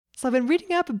So I've been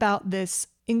reading up about this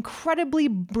incredibly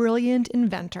brilliant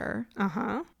inventor,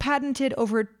 patented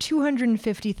over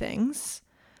 250 things,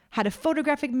 had a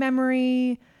photographic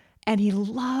memory, and he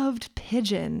loved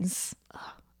pigeons. Ugh.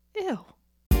 Ew.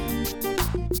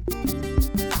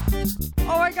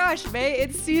 Oh my gosh, May,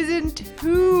 it's season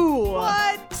 2.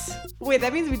 What? Wait,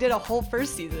 that means we did a whole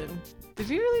first season. Did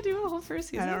we really do a whole first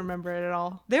season? I don't remember it at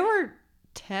all. There were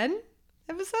 10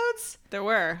 episodes? There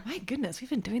were. My goodness, we've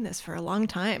been doing this for a long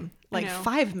time. Like know.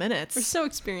 5 minutes. We're so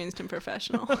experienced and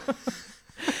professional.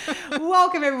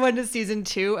 Welcome everyone to season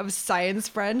 2 of Science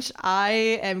French.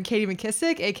 I am Katie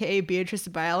McKissick, aka Beatrice the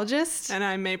Biologist. And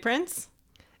I'm May Prince.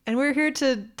 And we're here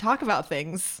to talk about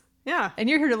things. Yeah. And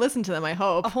you're here to listen to them, I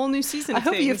hope. A whole new season of I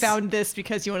hope things. you found this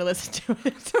because you want to listen to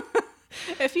it.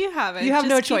 If you haven't, You have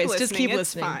no just keep choice. Just keep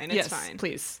listening. It's fine. Yes, It's fine.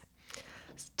 please.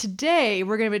 Today,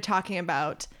 we're going to be talking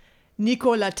about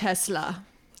Nikola Tesla.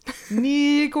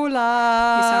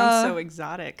 Nikola. He sounds so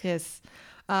exotic. Yes.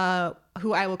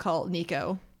 Who I will call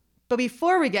Nico. But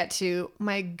before we get to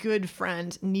my good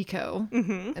friend Nico,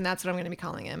 and that's what I'm going to be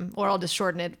calling him, or I'll just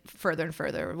shorten it further and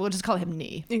further. We'll just call him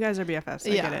Nee. You guys are BFFs.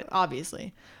 I get it.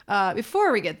 Obviously.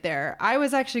 Before we get there, I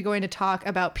was actually going to talk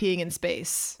about peeing in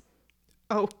space.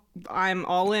 Oh, I'm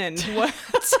all in. What?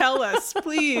 Tell us,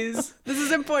 please. This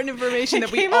is important information that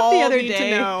we all need to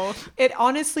know. It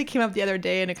honestly came up the other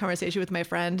day in a conversation with my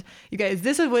friend. You guys,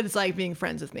 this is what it's like being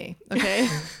friends with me, okay?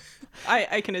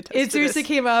 I can attest to It seriously this.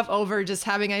 came up over just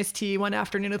having iced tea one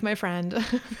afternoon with my friend.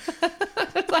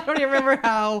 I don't even remember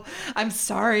how. I'm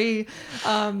sorry.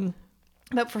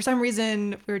 But for some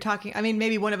reason we were talking, I mean,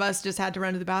 maybe one of us just had to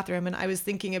run to the bathroom, and I was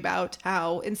thinking about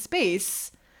how in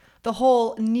space, the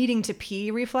whole needing to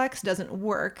pee reflex doesn't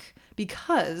work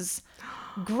because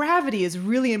gravity is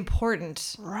really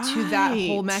important to that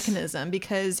whole mechanism,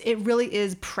 because it really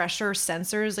is pressure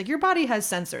sensors. Like your body has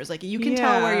sensors. Like you can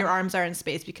tell where your arms are in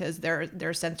space because there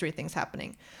are sensory things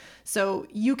happening. So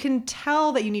you can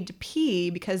tell that you need to pee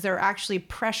because there are actually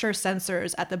pressure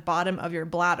sensors at the bottom of your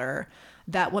bladder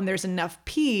that when there's enough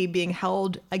pee being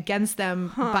held against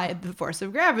them by the force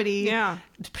of gravity,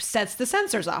 sets the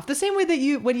sensors off. The same way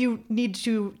that when you need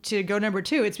to go number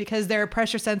 2, it's because there are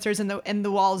pressure sensors in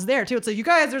the walls there too. It's like, you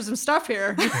guys, there's some stuff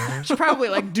here. You should probably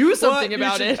like do something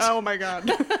about it. Oh my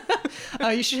God.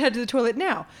 You should head to the toilet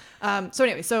now. So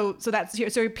anyway, so that's here.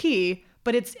 So you pee.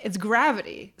 But it's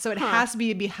gravity, so it has to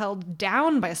be held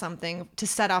down by something to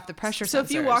set off the pressure sensors. So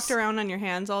if you walked around on your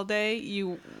hands all day,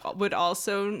 you would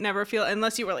also never feel,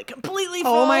 unless you were like completely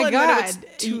full. Oh my and God, then it was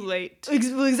too late.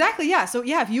 Well, exactly. Yeah. So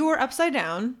yeah, if you were upside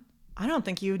down, I don't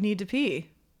think you would need to pee.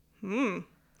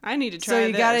 I need to try So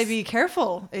you this. gotta be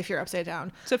careful if you're upside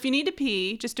down. So if you need to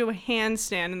pee, just do a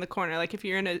handstand in the corner. Like if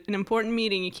you're in an important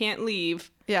meeting, you can't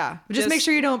leave. Yeah. Just make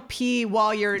sure you don't pee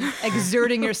while you're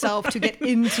exerting yourself to get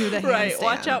into the handstand. Right.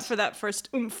 Watch out for that first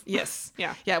oomph. Yes.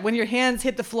 Yeah. Yeah. When your hands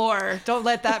hit the floor, don't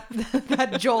let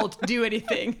that jolt do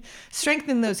anything.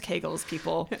 Strengthen those Kegels,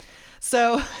 people.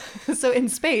 So in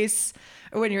space,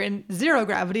 or when you're in zero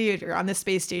gravity, if you're on the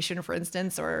space station, for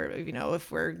instance, or, you know,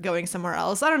 if we're going somewhere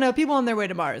else, I don't know, people on their way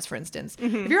to Mars, for instance.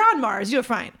 If you're on Mars, you're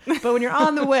fine. But when you're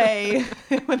on the way,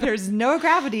 when there's no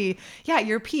gravity,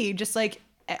 your pee, just like,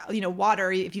 you know,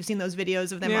 water, if you've seen those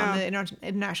videos of them on the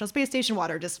International Space Station,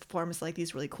 water just forms like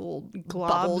these really cool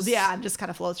bubbles. Yeah, and just kind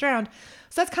of floats around.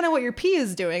 So that's kind of what your pee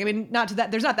is doing. I mean,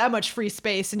 there's not that much free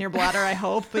space in your bladder, I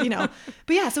hope, but you know.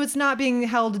 But yeah, so it's not being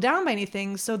held down by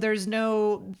anything. So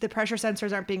the pressure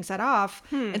sensors aren't being set off.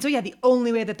 And so yeah, the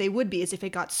only way that they would be is if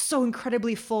it got so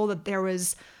incredibly full that there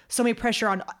was so many pressure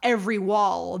on every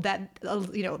wall that,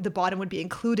 you know, the bottom would be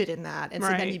included in that. And so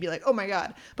then you'd be like, oh my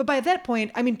God. But by that point,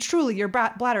 I mean, truly your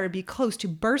bladder would be close to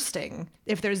bursting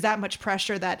if there's that much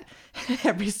pressure that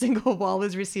every single wall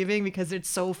is receiving because it's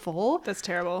so full. That's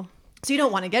terrible. So you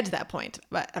don't want to get to that point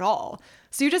at all.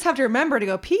 So you just have to remember to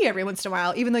go pee every once in a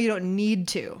while, even though you don't need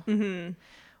to.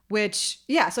 Which,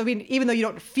 so I mean, even though you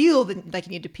don't feel like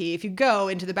you need to pee, if you go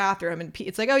into the bathroom and pee,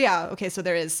 it's like, oh yeah, okay, so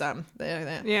there is some.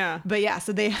 Yeah. But yeah,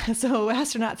 so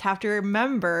astronauts have to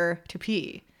remember to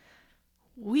pee.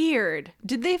 Weird.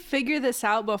 Did they figure this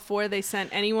out before they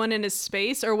sent anyone into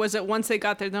space, or was it once they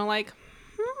got there, they're like,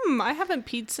 I haven't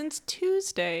peed since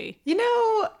Tuesday? You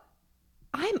know,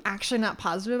 I'm actually not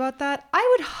positive about that.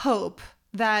 I would hope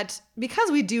that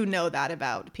because we do know that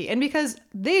about pee, and because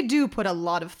they do put a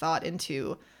lot of thought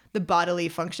into the bodily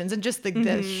functions and just the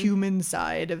human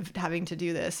side of having to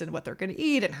do this and what they're going to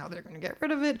eat and how they're going to get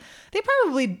rid of it. They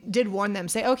probably did warn them,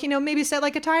 say, okay, maybe set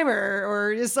like a timer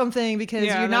or something, because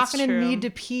you're not going to need to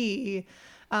pee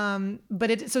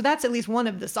So that's at least one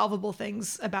of the solvable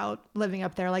things about living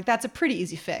up there. Like that's a pretty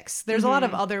easy fix. There's a lot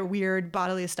of other weird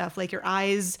bodily stuff, like your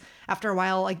eyes after a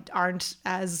while like aren't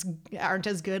as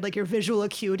good. Like your visual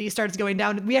acuity starts going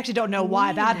down. We actually don't know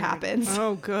why that happens.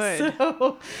 Oh, good.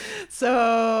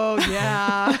 So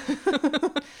yeah.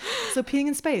 So peeing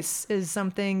in space is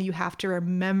something you have to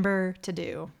remember to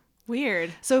do.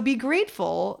 Weird. So be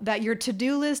grateful that your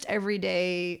to-do list every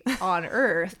day on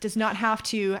Earth does not have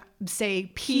to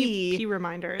say pee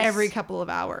reminders every couple of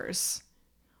hours.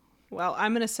 Well,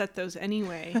 I'm going to set those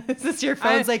anyway. Is this your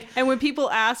phone's like... And when people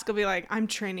ask, I'll be like, I'm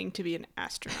training to be an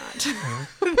astronaut.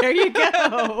 There you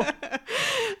go.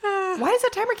 Why does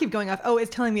that timer keep going off? Oh,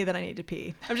 it's telling me that I need to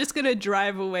pee. I'm just going to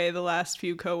drive away the last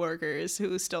few coworkers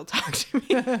who still talk to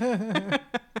me.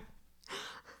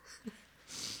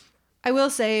 I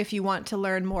will say, if you want to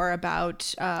learn more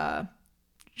about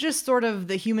just sort of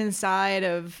the human side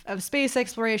of space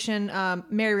exploration,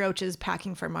 Mary Roach's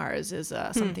Packing for Mars is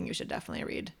something you should definitely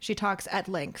read. She talks at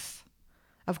length,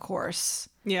 of course,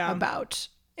 about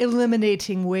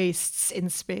eliminating wastes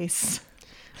in space.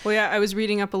 Well, yeah, I was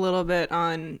reading up a little bit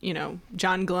on,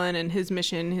 John Glenn and his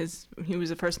mission. He was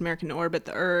the first American to orbit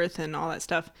the Earth and all that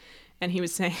stuff. And he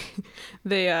was saying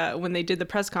when they did the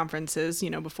press conferences,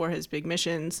 before his big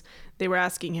missions, they were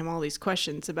asking him all these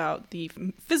questions about the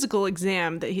physical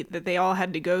exam that they all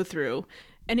had to go through.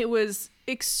 And it was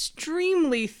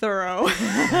extremely thorough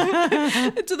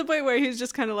to the point where he was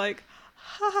just kind of like,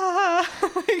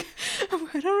 like, I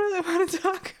don't really want to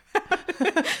talk about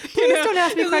it. Please don't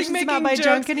ask me questions about my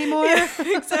junk anymore. Yeah,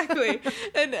 exactly.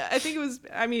 And I think it was,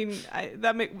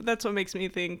 that's what makes me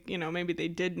think, maybe they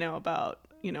did know about,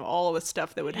 all the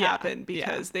stuff that would happen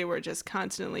because they were just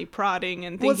constantly prodding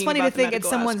and thinking. Well, it's funny about to think it's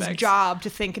someone's aspects. job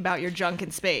to think about your junk in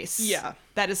space. Yeah.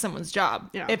 That is someone's job,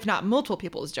 if not multiple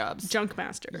people's jobs. Junk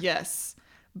master. Yes.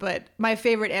 But my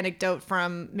favorite anecdote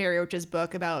from Mary Roach's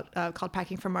book about called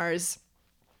Packing for Mars,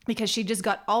 because she just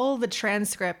got all the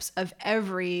transcripts of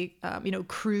every,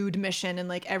 crewed mission and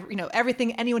like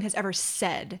everything anyone has ever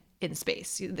said in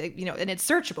space, and it's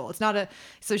searchable. It's not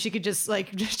so she could just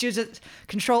she was just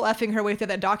control Fing her way through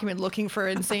that document looking for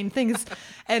insane things.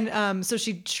 And so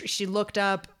she looked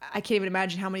up, I can't even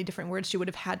imagine how many different words she would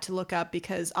have had to look up,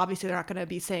 because obviously they're not going to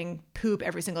be saying poop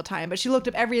every single time, but she looked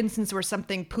up every instance where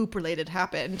something poop related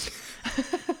happened.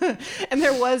 And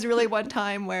there was really one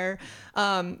time where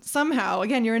somehow,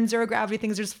 again, you're in zero gravity,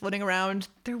 things are just floating around.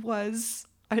 There was,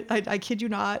 I kid you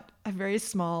not, a very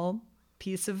small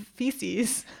piece of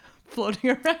feces floating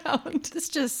around.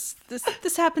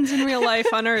 This happens in real life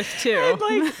on Earth too.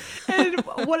 And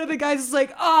one of the guys is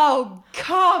like, "Oh,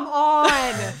 come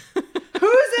on, whose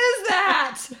is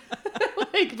that?"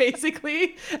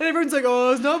 Basically, and everyone's like,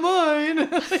 "Oh, it's not mine."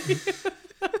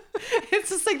 It's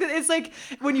just like it's like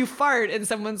when you fart and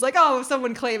someone's like, "Oh,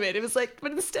 someone claim it." It was like,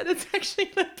 but instead it's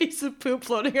actually a piece of poop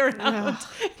floating around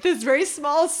this very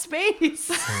small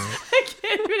space. I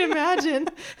can't even imagine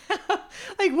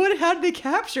how did they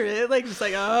capture it?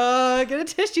 Get a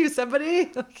tissue,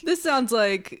 somebody. This sounds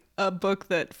like a book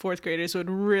that fourth graders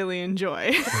would really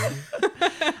enjoy.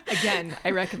 Again,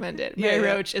 I recommend it. Mary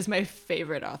Roach is my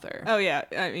favorite author. Oh yeah,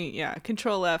 I mean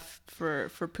Control F for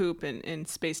poop in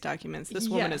space documents. This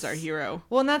woman is our hero.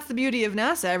 Well, and that's the beauty of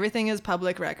NASA. Everything is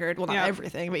public record. Well, not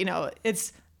everything, but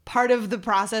it's part of the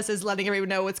process is letting everyone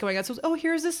know what's going on. So,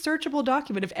 here's this searchable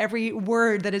document of every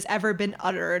word that has ever been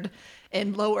uttered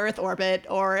in low Earth orbit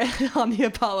or on the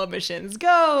Apollo missions.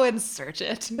 Go and search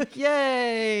it.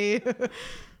 Yay!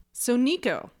 So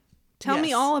Nico, tell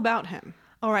me all about him.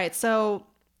 All right, so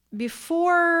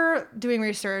before doing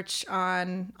research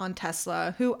on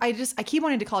Tesla, who I keep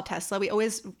wanting to call Tesla. We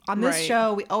always, on this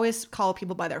show, we always call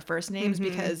people by their first names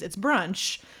because it's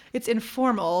brunch. It's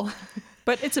informal.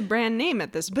 But it's a brand name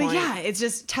at this point. But yeah, it's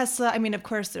just Tesla. I mean, of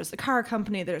course, there's the car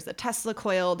company, there's the Tesla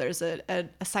coil, there's a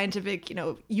scientific,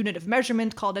 unit of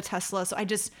measurement called a Tesla. So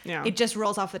it just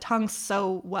rolls off the tongue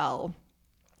so well.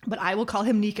 But I will call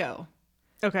him Nico.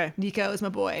 Okay. Nico is my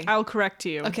boy. I'll correct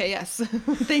you. Okay, yes.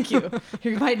 Thank you.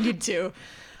 You might need to.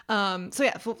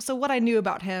 So what I knew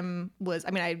about him was,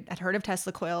 I had heard of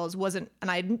Tesla coils, and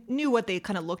I knew what they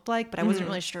kind of looked like, but I wasn't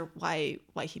really sure why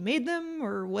he made them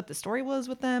or what the story was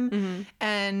with them.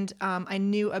 And I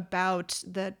knew about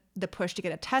the push to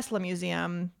get a Tesla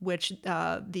museum, which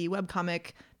the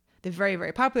webcomic, the very,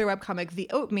 very popular webcomic, The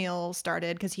Oatmeal,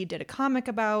 started because he did a comic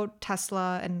about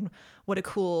Tesla and what a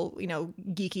cool,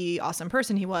 geeky, awesome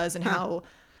person he was, and how,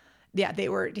 they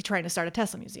were trying to start a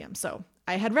Tesla museum. So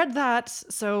I had read that,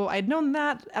 so I'd known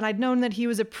that, and I'd known that he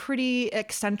was a pretty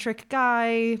eccentric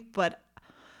guy, but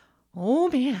oh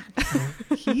man,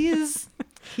 he's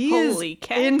Holy is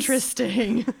cats.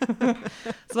 interesting.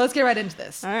 So let's get right into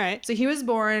this. All right. So he was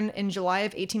born in July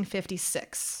of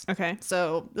 1856. Okay.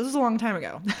 So this was a long time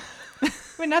ago. I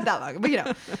mean, not that long, but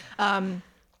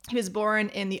he was born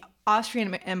in the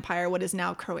Austrian Empire, what is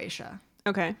now Croatia.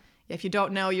 Okay. If you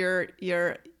don't know your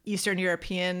Eastern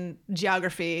European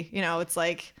geography, it's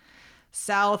like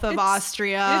south of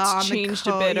Austria. It's changed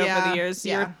a bit over the years.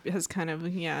 Yeah. Europe has it's kind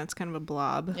of a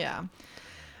blob. Yeah.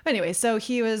 Anyway, so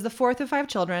he was the fourth of 5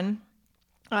 children.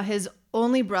 His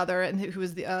only brother, and who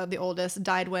was the oldest,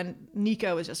 died when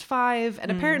Nico was just 5, and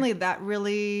apparently that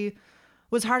really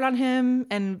was hard on him.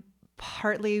 And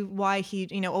partly why he,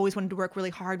 always wanted to work really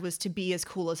hard was to be as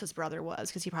cool as his brother was,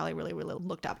 because he probably really, really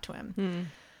looked up to him.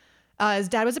 His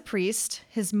dad was a priest.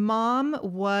 His mom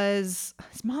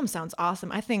sounds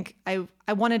awesome. I think I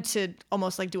wanted to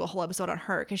almost like do a whole episode on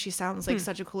her because she sounds like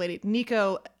such a cool lady.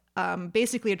 Nico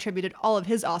basically attributed all of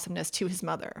his awesomeness to his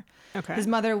mother. Okay. His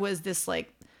mother was this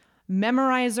like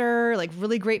memorizer, like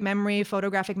really great memory,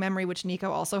 photographic memory, which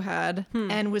Nico also had,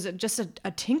 and was just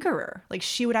a tinkerer. Like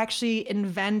she would actually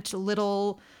invent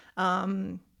little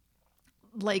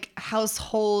like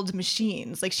household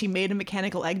machines. Like she made a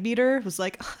mechanical egg beater. It was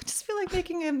like, oh, I just feel like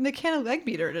making a mechanical egg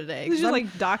beater today. This is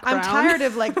like Doc Brown. I'm tired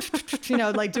of like,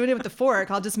 like doing it with the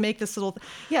fork. I'll just make this little.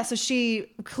 Yeah. So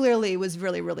she clearly was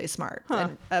really, really smart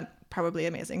and probably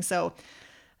amazing. So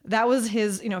that was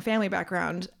his, family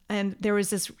background. And there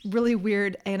was this really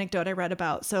weird anecdote I read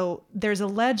about. So there's a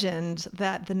legend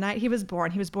that the night he was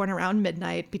born around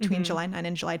midnight between July 9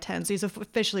 and July 10. So he's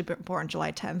officially born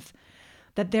July 10th.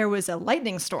 That there was a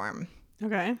lightning storm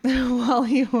Okay.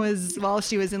 while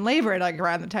she was in labor, like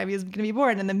around the time he was going to be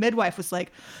born. And the midwife was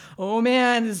like, oh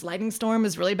man, this lightning storm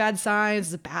is really bad signs.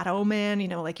 It's a bad omen.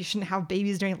 Like you shouldn't have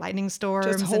babies during lightning storms.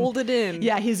 Just hold it in.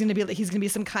 Yeah. He's going to be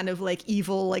some kind of like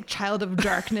evil, like child of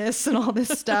darkness and all this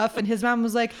stuff. And his mom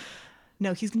was like,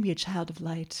 no, he's going to be a child of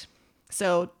light.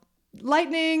 So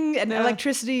lightning and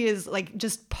electricity is like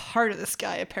just part of this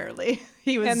guy, apparently.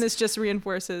 And this just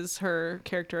reinforces her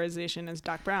characterization as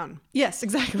Doc Brown. Yes,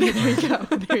 exactly.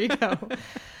 There you go.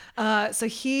 So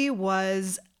he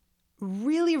was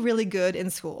really, really good in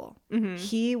school.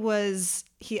 He has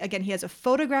a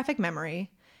photographic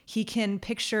memory. He can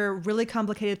picture really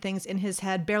complicated things in his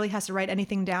head, barely has to write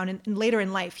anything down. And later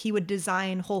in life, he would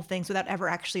design whole things without ever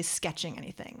actually sketching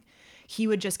anything. He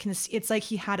would just, it's like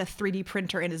he had a 3D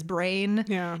printer in his brain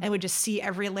and would just see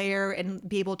every layer and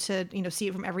be able to, see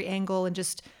it from every angle and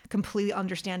just completely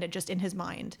understand it just in his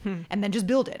mind and then just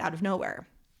build it out of nowhere.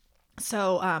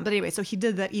 So, but anyway, so he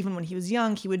did that even when he was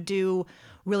young. He would do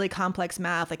really complex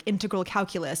math, like integral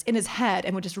calculus in his head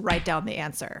and would just write down the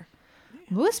answer.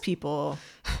 Most people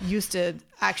used to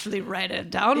actually write it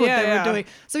down what they were doing.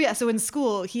 So in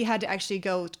school, he had to actually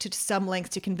go to some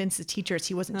lengths to convince his teachers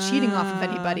he wasn't cheating off of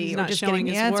anybody or just getting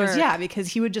the answers. Work. Yeah, because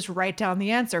he would just write down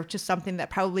the answer, just something that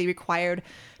probably required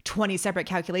 20 separate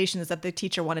calculations that the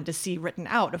teacher wanted to see written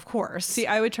out, of course. See,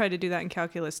 I would try to do that in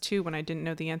calculus too. When I didn't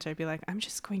know the answer, I'd be like, I'm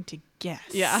just going to guess.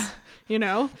 Yeah.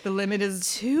 The limit is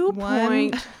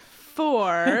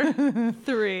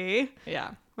 2.43.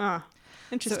 Yeah.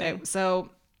 Interesting. So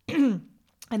and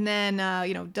then,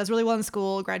 does really well in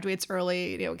school, graduates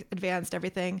early, advanced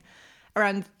everything.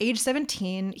 Around age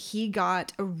 17, he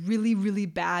got a really, really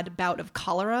bad bout of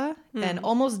cholera and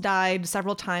almost died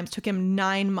several times. Took him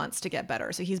 9 months to get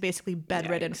better. So he's basically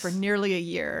bedridden for nearly a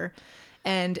year.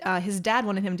 And his dad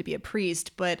wanted him to be a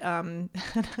priest, but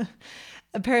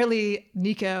apparently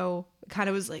Nico kind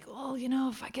of was like, well,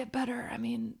 if I get better, I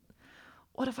mean,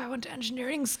 what if I went to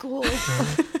engineering school?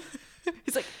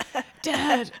 He's like,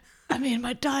 Dad, I mean,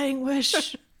 my dying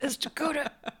wish is to go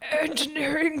to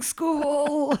engineering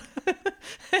school.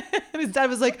 His dad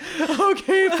was like,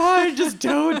 okay, fine, just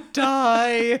don't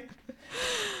die.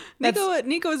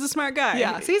 Nico is a smart guy.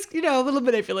 Yeah, so he's, a little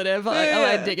manipulative.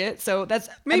 I dig it. So that's...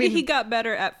 Maybe he got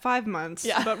better at 5 months,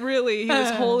 but really he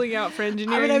was holding out for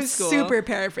engineering school. I'm super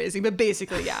paraphrasing, but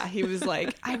basically, yeah, he was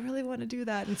like, I really want to do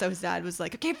that. And so his dad was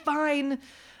like, okay, fine.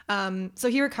 So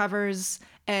he recovers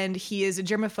and he is a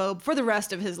germaphobe for the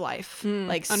rest of his life.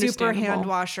 Like super hand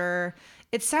washer.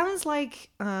 It sounds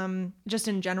like, just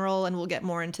in general, and we'll get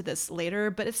more into this later,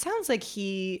 but it sounds like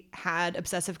he had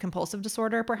obsessive compulsive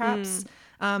disorder, perhaps.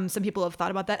 Some people have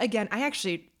thought about that. Again, I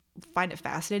actually find it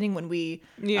fascinating when we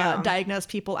diagnose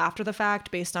people after the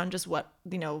fact based on just what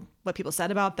people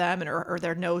said about them and or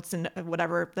their notes and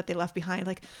whatever that they left behind.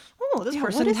 Like, oh, this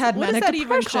person had manic depression. What is that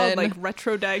even called? Like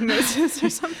retro diagnosis or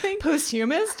something?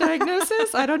 Posthumous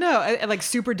diagnosis? I don't know. Like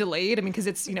super delayed. I mean, because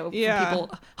it's for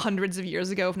people hundreds of years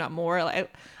ago, if not more. I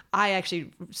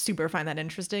actually super find that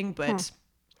interesting, but.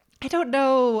 I don't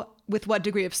know with what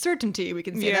degree of certainty we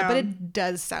can say that, Yeah. but it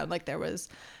does sound like there was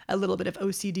a little bit of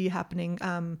OCD happening.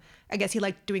 I guess he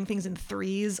liked doing things in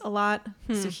threes a lot.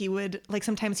 So he would, like,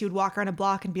 sometimes he would walk around a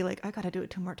block and be like, I got to do it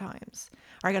 2 more times.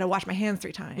 Or I got to wash my hands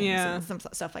 3 times. Yeah. And some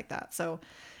stuff like that. So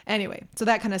anyway, so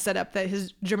that kind of set up that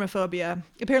his germophobia.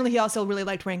 Apparently he also really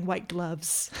liked wearing white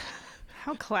gloves.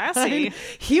 How I classy. mean,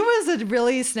 he was a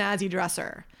really snazzy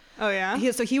dresser. Oh,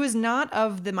 yeah? So he was not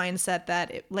of the mindset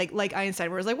that like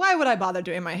Einstein, where it's like, why would I bother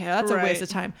doing my hair? That's a waste Right. of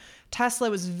time. Tesla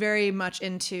was very much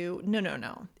into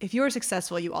no. If you're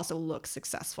successful, you also look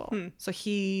successful. So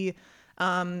he,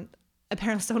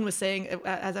 apparently, someone was saying,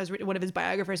 as I was reading, one of his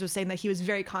biographers was saying that he was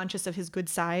very conscious of his good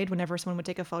side whenever someone would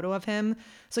take a photo of him.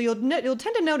 So you'll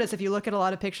tend to notice if you look at a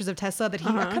lot of pictures of Tesla that he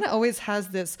kind of always has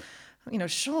this,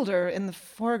 shoulder in the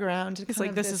foreground. It's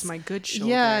like, this is my good shoulder.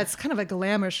 Yeah, it's kind of a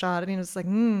glamour shot. I mean, it's like,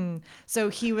 So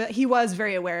he was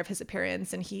very aware of his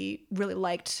appearance, and he really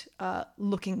liked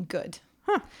looking good.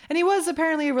 And he was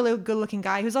apparently a really good-looking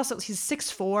guy. He's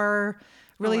 6'4",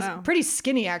 really wow. pretty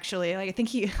skinny, actually. Like, I think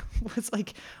he was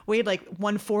weighed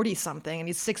 140 something, and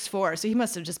he's 6'4", so he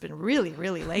must have just been really,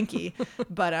 really lanky.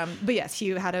 but yes, he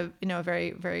had a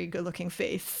very, very good-looking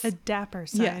face. A dapper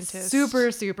Yes, scientist.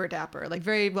 super, super dapper. Like,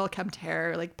 very well kept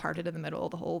hair, like parted in the middle,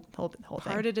 the whole thing.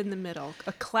 Parted in the middle.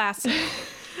 A classic.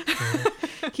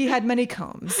 He had many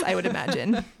combs, I would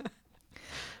imagine.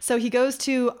 So he goes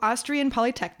to Austrian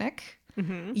Polytechnic.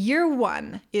 Year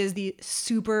 1 is the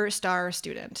superstar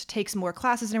student. Takes more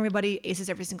classes than everybody,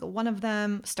 aces every single one of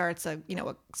them, starts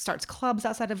clubs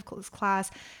outside of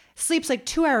class, sleeps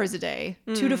 2 hours a day,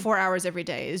 2 to 4 hours every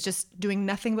day, is just doing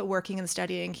nothing but working and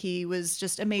studying. He was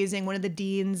just amazing. One of the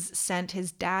deans sent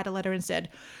his dad a letter and said,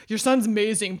 "Your son's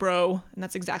amazing, bro." And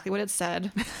that's exactly what it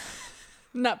said.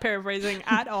 Not paraphrasing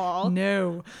at all.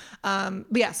 No. But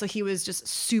yeah, so he was just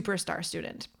superstar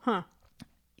student. Huh.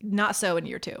 Not so in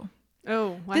year 2.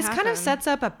 Oh, what This kind of happened? sets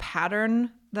up a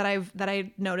pattern that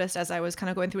I noticed as I was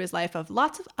kind of going through his life of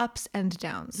lots of ups and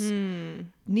downs.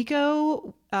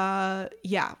 Nico,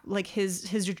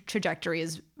 his trajectory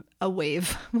is a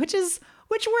wave, which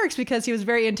works because he was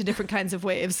very into different kinds of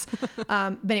waves.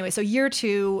 But anyway, so year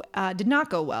 2 did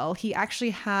not go well. He actually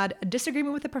had a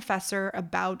disagreement with the professor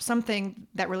about something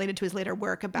that related to his later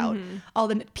work about all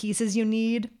the pieces you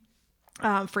need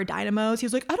for dynamos. He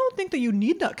was like, I don't think that you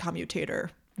need that commutator.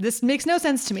 This makes no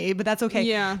sense to me, but that's okay.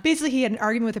 Yeah. Basically, he had an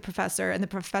argument with the professor, and the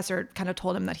professor kind of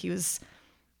told him that he was,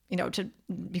 to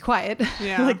be quiet.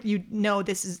 Yeah.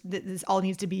 This all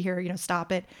needs to be here.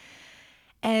 Stop it.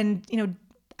 And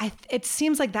it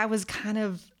seems like that was kind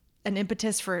of an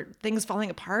impetus for things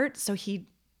falling apart. So he,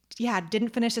 didn't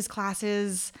finish his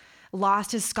classes,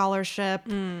 lost his scholarship,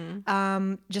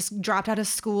 just dropped out of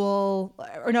school.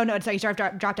 Or no, it's like he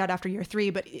dropped out after year 3.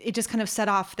 But it just kind of set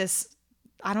off this,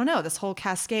 I don't know, this whole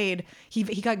cascade. He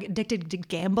got addicted to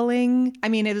gambling. I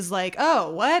mean, it was like, oh,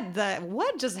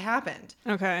 what just happened?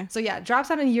 Okay. So yeah,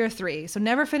 drops out in year 3. So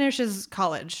never finishes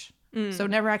college. So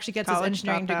never actually gets his College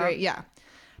engineering dropout. degree. Yeah.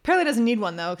 Apparently doesn't need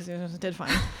one though, because he did fine.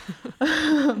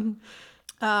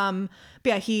 But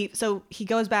yeah, he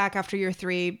goes back after year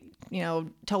 3,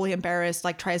 totally embarrassed,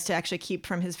 tries to actually keep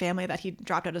from his family that he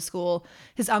dropped out of school.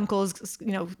 His uncles,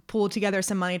 pulled together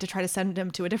some money to try to send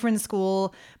him to a different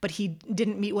school, but he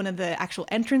didn't meet one of the actual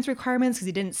entrance requirements because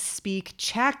he didn't speak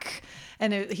Czech,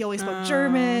 and he only spoke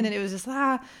German, and it was just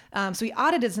so he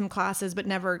audited some classes, but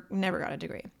never got a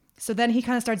degree. So then he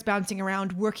kind of starts bouncing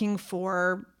around, working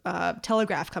for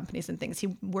telegraph companies and things. He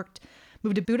moved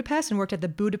to Budapest and worked at the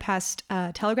Budapest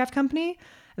Telegraph Company.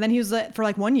 And then he was for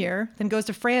 1 year, then goes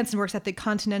to France and works at the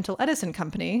Continental Edison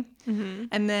Company.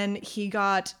 And then he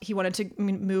wanted to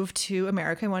move to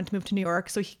America. He wanted to move to New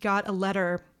York. So he got a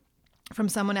letter from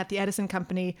someone at the Edison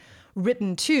Company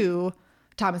written to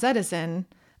Thomas Edison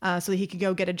so that he could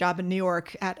go get a job in New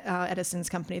York at Edison's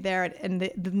company there. And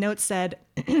the note said,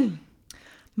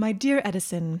 "My dear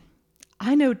Edison,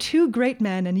 I know 2 great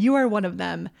men and you are one of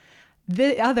them.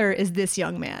 The other is this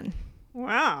young man.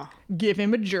 Wow. Give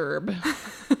him a gerb."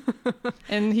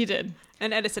 And he did.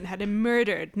 And Edison had him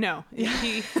murdered. No,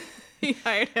 he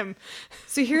hired him.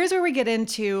 So here's where we get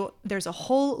into, there's a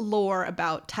whole lore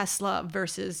about Tesla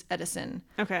versus Edison.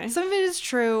 Okay. Some of it is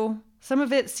true. Some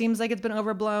of it seems like it's been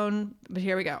overblown, but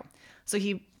here we go. So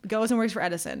he goes and works for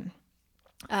Edison.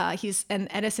 And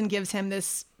Edison gives him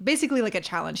this, basically a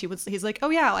challenge. He's like, oh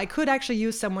yeah, I could actually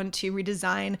use someone to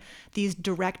redesign these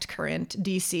direct current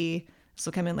DC, this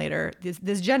will come in later,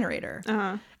 this generator.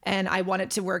 And I want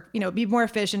it to work, be more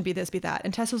efficient, be this, be that.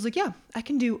 And Tesla was like, yeah, I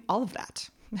can do all of that.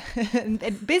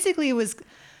 And basically it was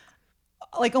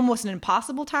like almost an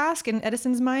impossible task in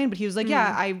Edison's mind, but he was like,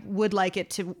 yeah, I would like it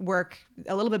to work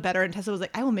a little bit better. And Tesla was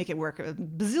like, I will make it work a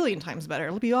bazillion times better.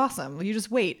 It'll be awesome. You just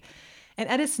wait. And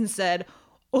Edison said,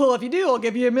 well, if you do, I'll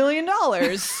give you $1 million.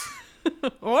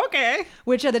 Okay.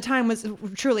 Which at the time was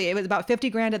truly, it was about 50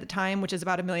 grand at the time, which is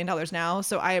about $1 million now.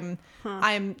 So I'm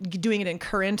doing it in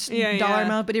current dollar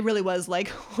amount, but it really was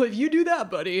like, well, if you do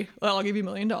that, buddy, well, I'll give you $1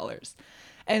 million.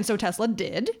 And so Tesla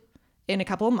did in a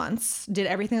couple of months, did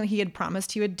everything that he had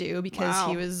promised he would do because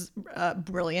he was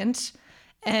brilliant,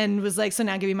 and was like, so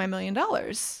now give me my $1 million.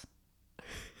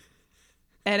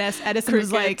 And Edison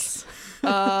was like,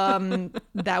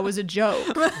 that was a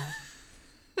joke.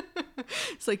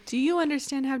 It's like, do you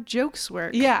understand how jokes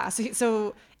work? Yeah.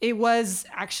 So it was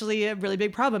actually a really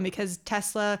big problem because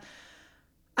Tesla,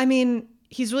 I mean,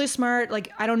 he's really smart.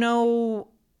 Like, I don't know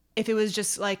if it was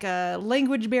just like a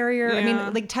language barrier.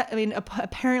 Yeah. I mean,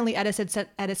 apparently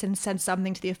Edison said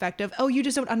something to the effect of, oh, you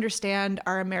just don't understand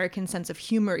our American sense of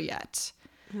humor yet.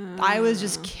 I was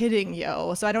just kidding,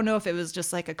 yo. So I don't know if it was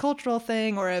just like a cultural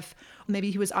thing or if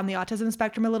maybe he was on the autism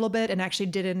spectrum a little bit and actually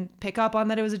didn't pick up on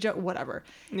that it was a joke, whatever.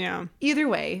 Yeah. Either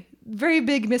way, very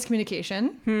big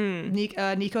miscommunication.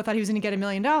 Nico thought he was going to get $1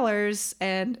 million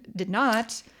and did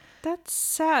not. That's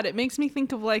sad. It makes me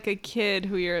think of like a kid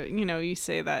who you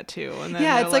say that to. And then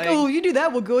yeah, it's like, oh, you do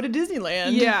that, we'll go to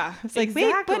Disneyland. Yeah. It's like,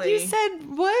 exactly. wait, but you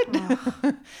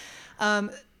said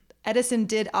what? Edison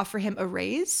did offer him a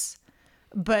raise,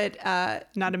 but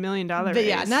not $1 million raise. But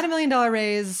yeah, not $1 million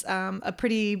raise. A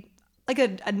pretty like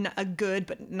a good,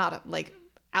 but not a, like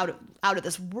out of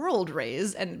this world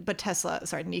raise.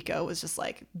 But Nico was just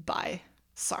like, bye,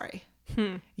 sorry,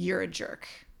 you're a jerk.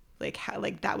 Like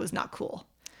that was not cool.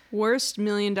 Worst $1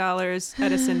 million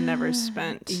Edison never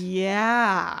spent.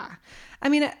 Yeah, I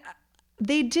mean,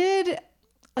 they did.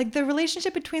 Like the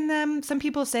relationship between them, some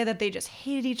people say that they just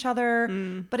hated each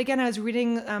other. But again, I was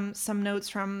reading some notes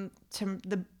from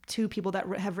the two people that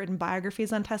have written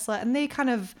biographies on Tesla, and they kind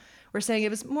of were saying it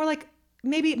was more like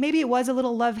maybe it was a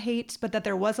little love-hate, but that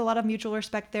there was a lot of mutual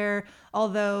respect there.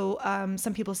 Although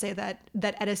some people say that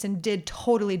Edison did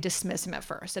totally dismiss him at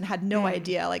first and had no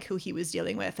idea like who he was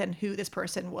dealing with and who this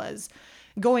person was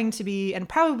going to be, and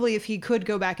probably if he could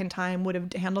go back in time would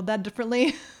have handled that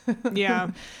differently.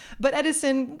 Yeah. But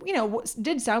Edison,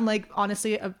 did sound like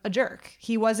honestly a jerk.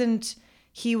 He was a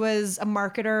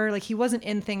marketer. Like he wasn't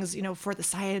in things, for the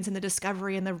science and the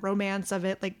discovery and the romance of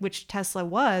it, like which Tesla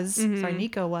was,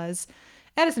 Nico was.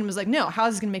 Edison was like, no, how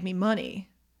is this gonna make me money?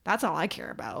 That's all I care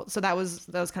about. So that was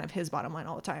kind of his bottom line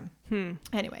all the time.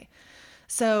 Anyway,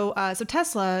 so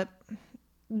Tesla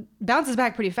bounces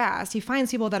back pretty fast. He finds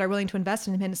people that are willing to invest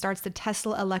in him and starts the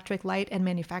Tesla Electric Light and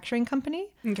Manufacturing Company.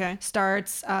 Okay.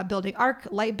 Starts building arc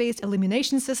light-based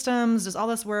illumination systems, does all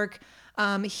this work.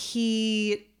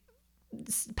 He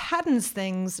patents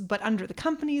things, but under the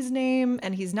company's name,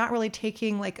 and he's not really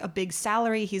taking like a big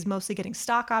salary. He's mostly getting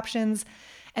stock options.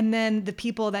 And then the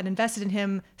people that invested in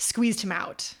him squeezed him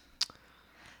out.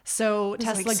 So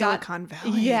Tesla like got Silicon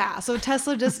Valley. Yeah. So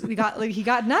Tesla just he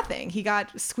got nothing. He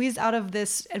got squeezed out of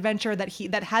this adventure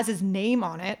that has his name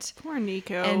on it. Poor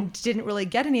Nico. And didn't really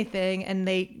get anything. And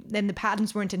then the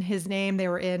patents weren't in his name. They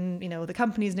were in, the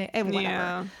company's name. Whatever.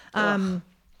 Yeah.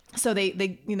 So they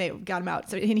got him out.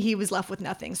 So and he was left with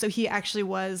nothing. So he actually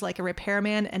was like a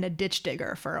repairman and a ditch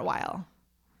digger for a while.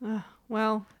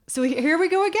 Well. So here we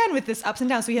go again with this ups and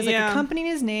downs. So he has like Yeah. a company in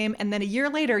his name, and then a year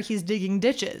later he's digging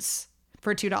ditches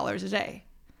for $2 a day.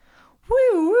 Woo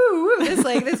woo woo! It's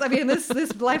like this. I mean, this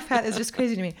life path is just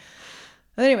crazy to me.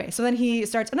 But anyway, so then he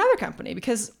starts another company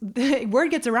because the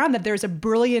word gets around that there's a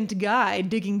brilliant guy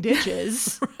digging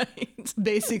ditches, Right.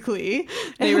 basically.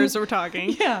 Neighbors were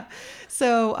talking. Yeah.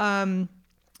 So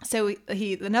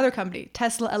he another company,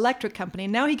 Tesla Electric Company.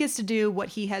 Now he gets to do what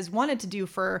he has wanted to do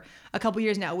for a couple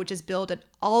years now, which is build an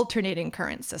alternating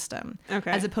current system,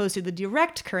 Okay. as opposed to the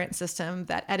direct current system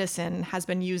that Edison has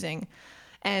been using.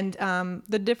 And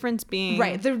The difference being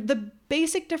right, the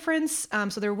basic difference.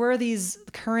 So there were these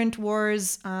current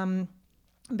wars.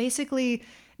 Basically,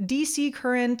 DC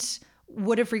current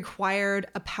would have required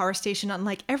a power station on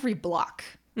like every block,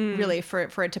 really, for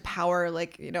it to power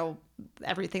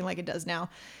everything like it does now.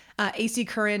 AC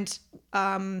current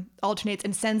alternates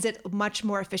and sends it much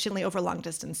more efficiently over long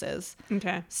distances.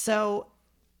 Okay. So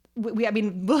we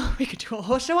could do a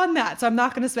whole show on that. So I'm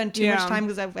not going to spend too much Yeah. time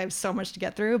because I have so much to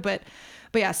get through. But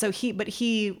yeah, so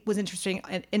he was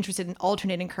interested in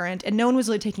alternating current, and no one was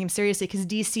really taking him seriously because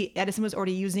Edison was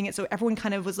already using it. So everyone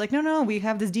kind of was like, no, we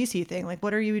have this DC thing. Like,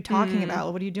 what are you talking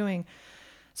about? What are you doing?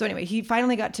 So anyway, he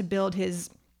finally got to build his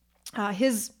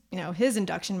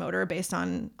induction motor based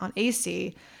on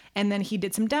AC. And then he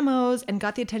did some demos and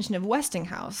got the attention of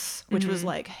Westinghouse, which was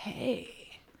like,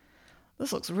 hey,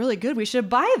 this looks really good. We should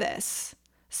buy this.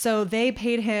 So they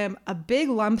paid him a big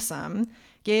lump sum,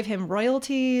 gave him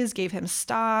royalties, gave him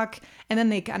stock, and then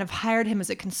they kind of hired him as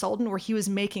a consultant where he was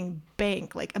making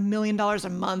bank, like $1 million a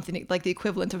month, and like the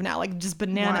equivalent of now, like just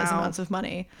bananas amounts of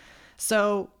money.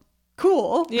 So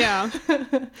cool. Yeah.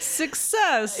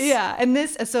 Success. Yeah. And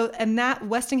that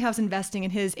Westinghouse investing in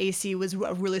his AC was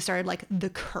what really started like the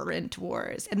current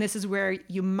wars. And this is where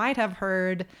you might have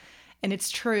heard, and it's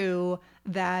true,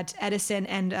 that Edison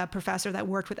and a professor that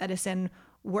worked with Edison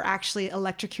were actually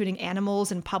electrocuting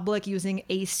animals in public using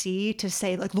AC to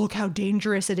say, like, look how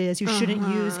dangerous it is. You shouldn't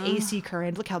use AC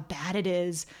current. Look how bad it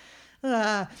is.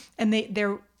 And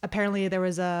apparently there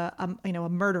was a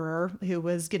murderer who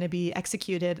was going to be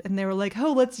executed, and they were like,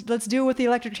 oh, let's do it with the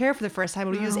electric chair for the first time.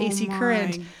 We'll use AC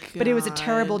current. But it was a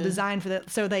terrible design for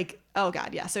that. So like, oh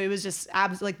God, yeah. So it was just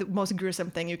like the most gruesome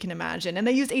thing you can imagine. And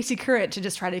they used AC current to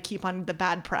just try to keep on the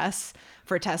bad press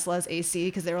for Tesla's AC,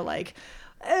 because they were like,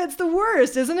 it's the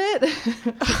worst, isn't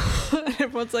it?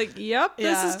 Everyone's like, yep,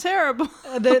 this is terrible.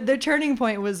 The turning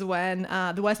point was when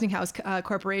the Westinghouse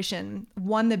Corporation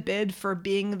won the bid for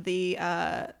being the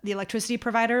electricity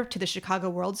provider to the Chicago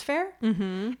World's Fair.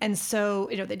 Mm-hmm. And so,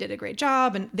 they did a great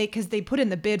job, and because they put in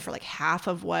the bid for like half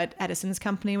of what Edison's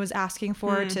company was asking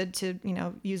for to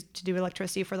do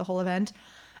electricity for the whole event.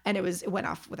 And it went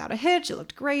off without a hitch. It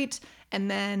looked great.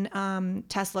 And then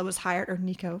Tesla was hired, or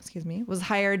Nico, was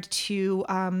hired to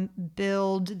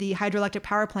build the hydroelectric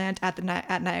power plant at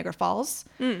Niagara Falls,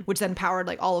 which then powered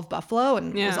like all of Buffalo,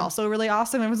 and was also really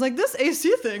awesome. And I was like, this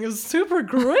AC thing is super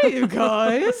great, you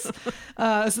guys.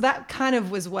 So that kind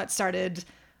of was what started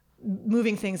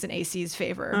moving things in AC's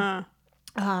favor.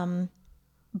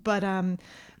 But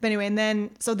anyway, and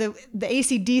then so the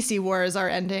AC/DC wars are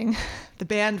ending, the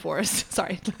band wars,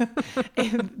 sorry,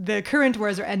 the current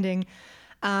wars are ending,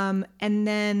 and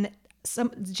then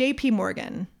J.P.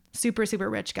 Morgan, super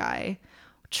rich guy,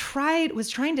 was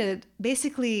trying to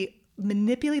basically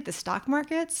manipulate the stock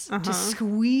markets to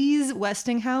squeeze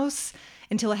Westinghouse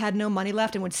until it had no money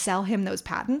left and would sell him those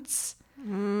patents.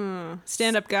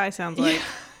 Stand-up guy sounds like.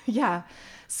 Yeah.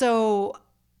 So.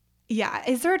 Yeah,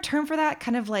 is there a term for that?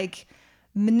 Kind of like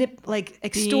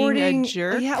extorting. Being a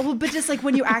jerk? Yeah, well, but just like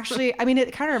when you actually, I mean,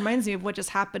 it kind of reminds me of what just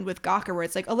happened with Gawker, where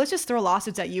it's like, oh, let's just throw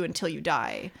lawsuits at you until you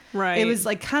die. Right. It was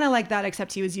like kind of like that,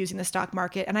 except he was using the stock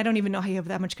market, and I don't even know how you have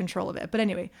that much control of it. But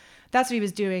anyway, that's what he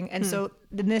was doing, and so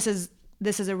then this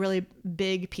is a really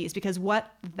big piece, because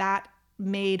what that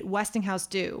made Westinghouse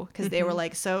do, because they were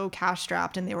like so cash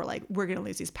strapped, and they were like, we're going to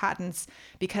lose these patents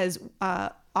because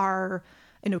our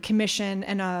commission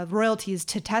and royalties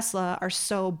to Tesla are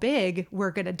so big,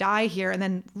 we're going to die here, and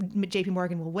then JP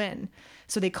Morgan will win.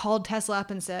 So they called Tesla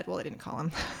up and said, well, they didn't call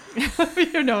him.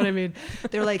 You know what I mean?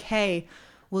 They're like, hey,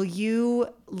 will you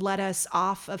let us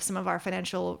off of some of our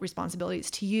financial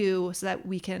responsibilities to you so that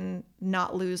we can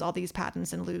not lose all these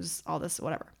patents and lose all this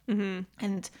whatever? Mm-hmm.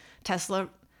 And Tesla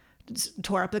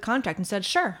tore up the contract and said,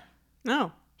 sure.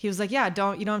 No. He was like, yeah, you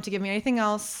don't have to give me anything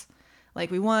else. Like,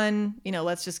 we won,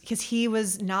 let's just, because he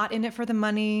was not in it for the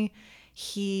money.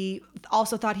 He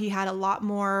also thought he had a lot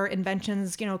more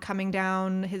inventions, coming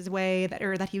down his way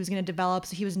that he was going to develop.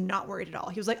 So he was not worried at all.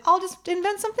 He was like, I'll just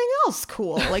invent something else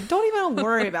cool. Like, don't even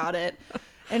worry about it.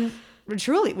 And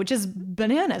truly, which is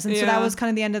bananas. And so that was kind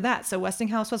of the end of that. So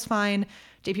Westinghouse was fine.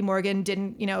 JP Morgan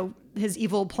didn't, his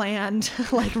evil plan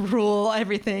to like rule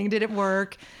everything didn't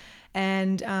work.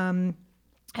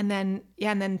 And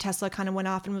then Tesla kind of went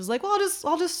off and was like, well,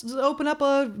 I'll just open up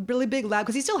a really big lab,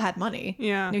 because he still had money.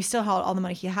 Yeah. He still had all the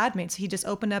money he had made. So he just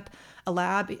opened up a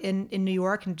lab in New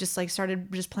York and just like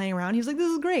started just playing around. He was like, this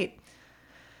is great.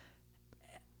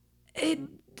 It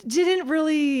didn't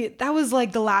really, that was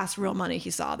like the last real money he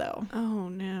saw though. Oh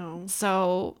no.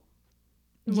 So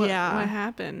what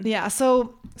happened? Yeah.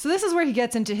 So this is where he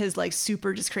gets into his like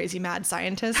super just crazy mad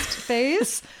scientist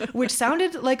phase, which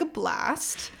sounded like a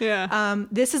blast. Yeah.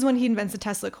 This is when he invents the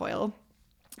Tesla coil,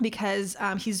 because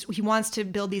he wants to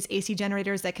build these AC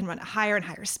generators that can run at higher and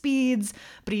higher speeds,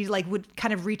 but he like would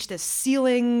kind of reach this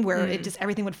ceiling where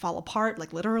everything would fall apart,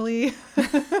 like literally.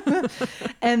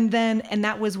 and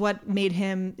that was what made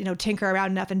him, tinker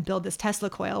around enough and build this Tesla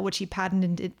coil, which he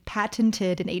patented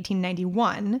in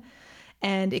 1891.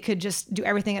 And it could just do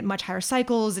everything at much higher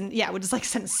cycles. And it would just like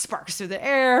send sparks through the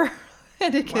air.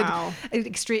 And it could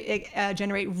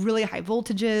generate really high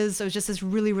voltages. So it was just this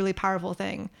really, really powerful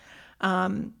thing.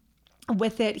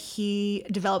 With it, he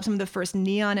developed some of the first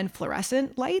neon and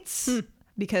fluorescent lights.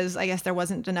 because I guess there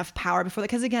wasn't enough power before that.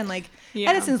 Because again, like Yeah.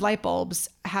 Edison's light bulbs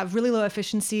have really low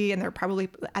efficiency and they're probably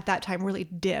at that time really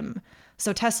dim.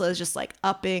 So Tesla is just like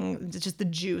upping just the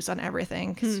juice on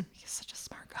everything because he's such a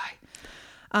smart guy.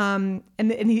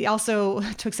 And he also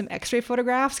took some X-ray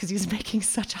photographs because he was making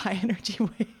such high energy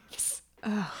waves.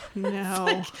 Oh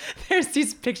no. There's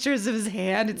these pictures of his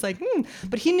hand. It's like,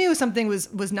 but he knew something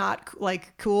was not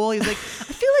like cool. He's like,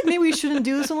 I feel like maybe we shouldn't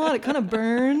do this a lot. It kind of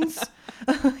burns.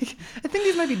 Like, I think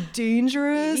these might be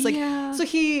dangerous. Like, Yeah. so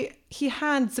he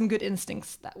had some good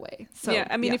instincts that way. So yeah,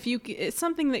 I mean, if it's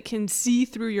something that can see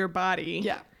through your body,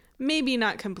 yeah. maybe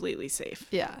not completely safe.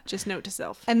 Yeah. Just note to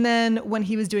self. And then when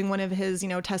he was doing one of his,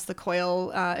 Tesla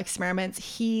coil experiments,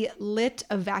 he lit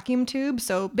a vacuum tube.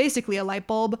 So basically a light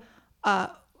bulb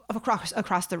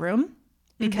across the room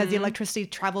because the electricity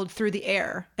traveled through the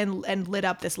air and lit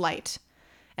up this light.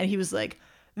 And he was like,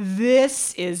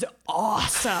 this is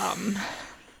awesome.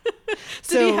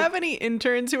 Did he have any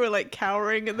interns who were like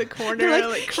cowering in the corner,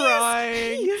 like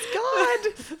crying? He's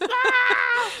God.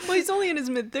 Well, he's only in his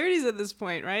mid-30s at this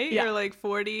point, right? Yeah. Or like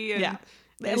 40. And Yeah.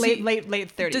 is Late he-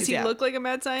 30s. Does he yeah. look like a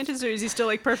mad scientist, or is he still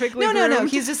like perfectly No. groomed?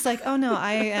 He's just like, oh no,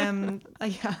 I am.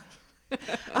 Yeah.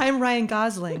 I'm Ryan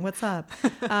Gosling. What's up?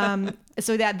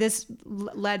 So that this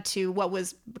led to what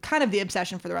was kind of the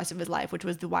obsession for the rest of his life, which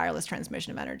was the wireless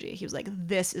transmission of energy. He was like,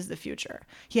 this is the future.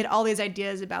 He had all these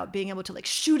ideas about being able to like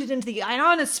shoot it into the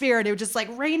ionosphere and it would just like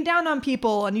rain down on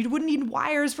people and you wouldn't need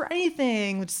wires for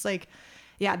anything. Which is like,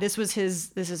 yeah, this is his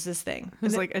thing. It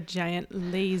was like a giant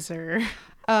laser.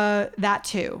 That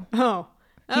too. Oh.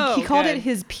 He called good. it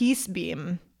his peace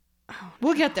beam.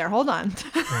 We'll get there. Hold on.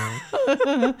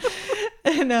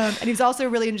 and he's also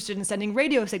really interested in sending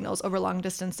radio signals over long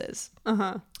distances.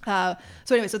 So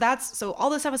anyway, so all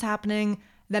this stuff is happening.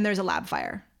 Then there's a lab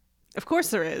fire. Of course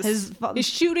there is. He's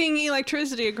shooting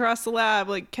electricity across the lab,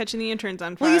 like catching the interns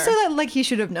on fire. Well, you say that like he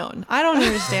should have known. I don't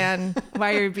understand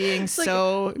why you're being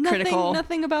so critical.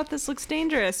 Nothing about this looks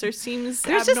dangerous or seems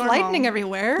There's abnormal. just lightning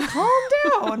everywhere. Calm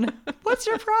down. What's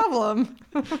your problem?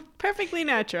 Perfectly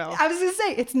natural. I was gonna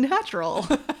say it's natural.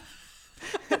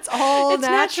 It's all It's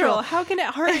natural. How can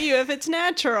it hurt you if it's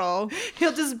natural?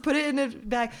 He'll just put it in a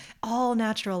bag. All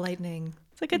natural lightning.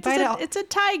 It's like it's a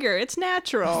tiger. It's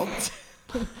natural.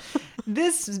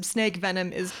 This snake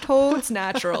venom is totes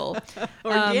natural.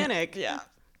 Organic. Yeah.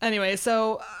 Anyway,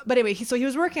 so he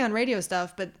was working on radio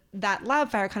stuff, but that lab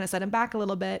fire kind of set him back a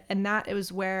little bit, and that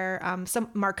was where some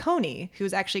Marconi, who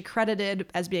was actually credited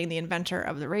as being the inventor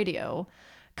of the radio,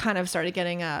 kind of started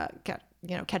getting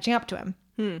catching up to him.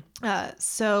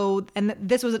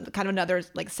 This was kind of another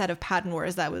like set of patent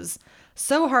wars that was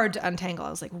so hard to untangle. I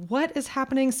was like, what is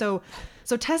happening? So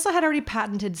Tesla had already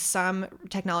patented some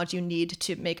technology you need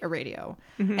to make a radio.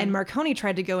 And Marconi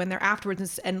tried to go in there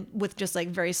afterwards and with just like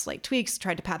very slight tweaks,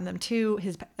 tried to patent them too.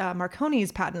 His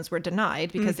Marconi's patents were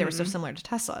denied because they were so similar to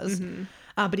Tesla's.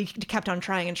 But he kept on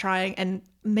trying and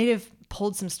may have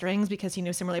pulled some strings because he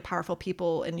knew some really powerful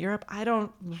people in Europe.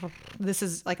 This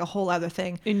is like a whole other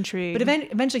thing. Intrigue. But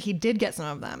eventually he did get some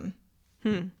of them.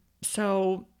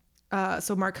 So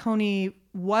Marconi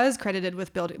was credited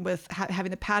with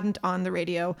having the patent on the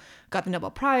radio, got the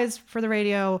Nobel Prize for the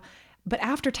radio. But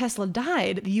after Tesla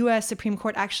died, the U.S. Supreme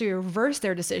Court actually reversed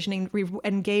their decision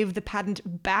and gave the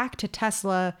patent back to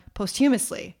Tesla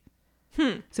posthumously.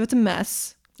 So it's a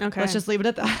mess. Okay. Let's just leave it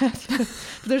at that. But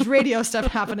there's radio stuff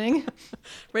happening.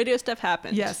 Radio stuff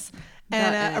happened. Yes.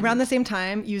 And around the same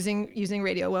time, using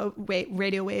radio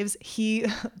waves,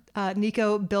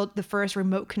 Nico built the first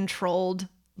remote-controlled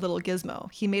little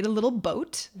gizmo. He made a little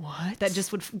boat that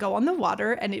just would go on the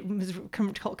water, and it was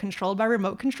controlled by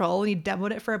remote control. And he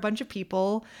demoed it for a bunch of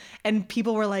people, and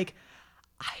people were like,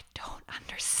 "I don't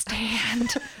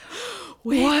understand."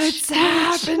 What's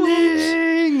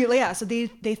happening? Yeah, so they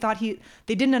thought they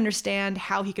didn't understand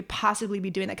how he could possibly be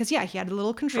doing that because he had a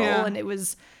little control and it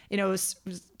was it was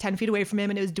 10 feet away from him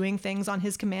and it was doing things on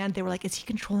his command. They were like, is he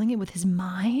controlling it with his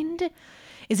mind?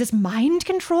 Is this mind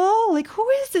control? Like, who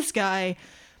is this guy?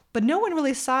 But no one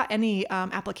really saw any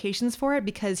applications for it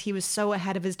because he was so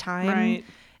ahead of his time. Right.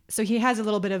 So he has a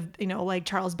little bit of, like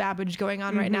Charles Babbage going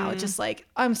on right now. It's just like,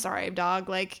 I'm sorry, dog.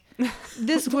 Like,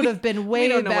 this would have been way we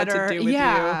don't know better. what to do with you.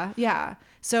 Yeah.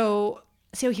 So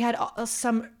he had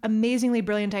some amazingly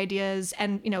brilliant ideas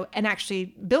and, and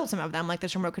actually built some of them, like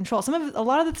this remote control. A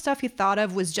lot of the stuff he thought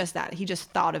of was just that. He just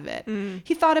thought of it.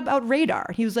 He thought about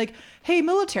radar. He was like, hey,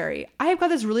 military, I've got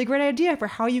this really great idea for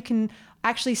how you can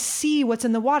actually see what's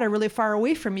in the water really far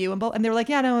away from you. And they were like,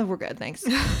 yeah, no, we're good. Thanks.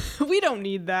 We don't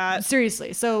need that.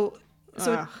 Seriously. So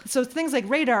things like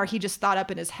radar, he just thought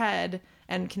up in his head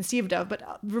and conceived of,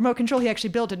 but remote control, he actually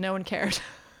built and no one cared.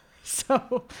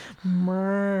 So,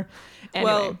 anyway.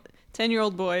 Well,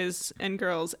 10-year-old boys and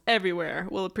girls everywhere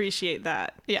will appreciate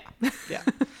that. Yeah.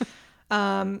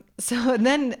 So and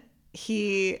then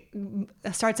he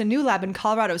starts a new lab in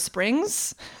Colorado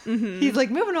Springs. He's like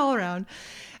moving all around,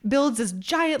 builds this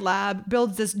giant lab,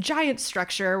 builds this giant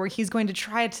structure where he's going to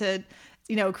try to,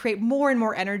 create more and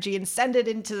more energy and send it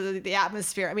into the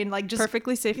atmosphere. I mean, like just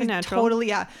perfectly safe and natural.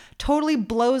 Totally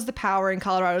blows the power in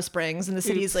Colorado Springs. And the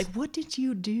city's like, what did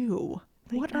you do?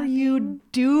 What are you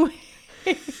doing?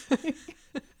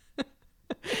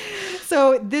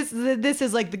 So this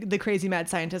is like the crazy mad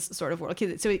scientist sort of world.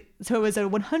 Okay, so it was a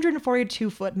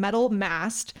 142-foot metal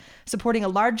mast supporting a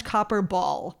large copper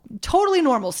ball. Totally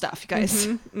normal stuff, you guys.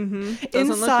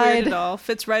 Doesn't look weird at all.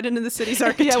 Fits right into the city's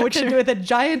architecture. Yeah, with a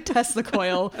giant Tesla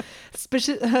coil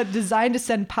designed to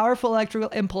send powerful electrical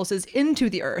impulses into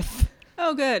the Earth.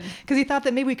 Oh, good. Because he thought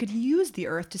that maybe we could use the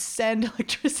Earth to send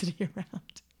electricity around.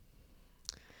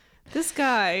 This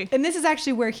guy. And this is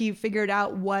actually where he figured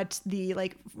out what the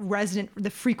the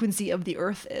frequency of the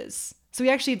Earth is. So he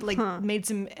actually made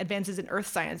some advances in Earth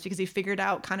science because he figured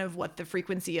out kind of what the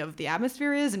frequency of the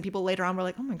atmosphere is. And people later on were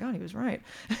like, oh my God, he was right.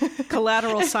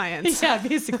 Collateral science. Yeah,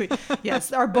 basically.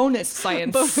 Yes, our bonus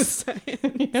science.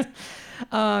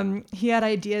 Yeah. He had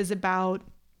ideas about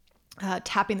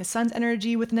tapping the sun's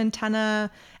energy with an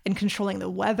antenna and controlling the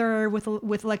weather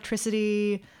with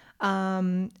electricity.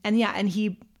 And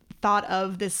he thought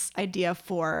of this idea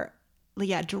for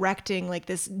directing like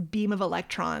this beam of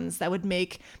electrons that would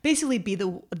basically be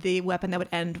the weapon that would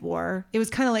end war. It was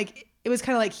kind of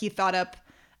like he thought up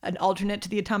an alternate to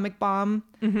the atomic bomb,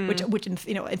 which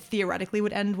theoretically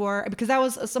would end war, because that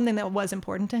was something that was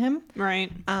important to him.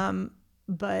 Right.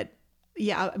 But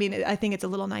yeah, I mean, I think it's a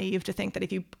little naive to think that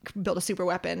if you build a super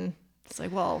weapon, it's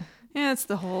like, well, yeah, it's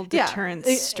the whole deterrence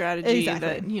strategy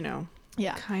that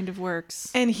kind of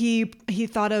works. And he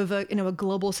thought of a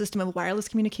global system of wireless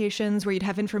communications where you'd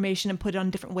have information and put it on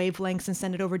different wavelengths and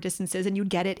send it over distances, and you'd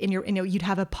get it in your you'd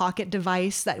have a pocket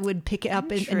device that would pick it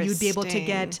up, and you'd be able to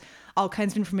get all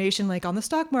kinds of information like on the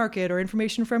stock market or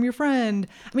information from your friend.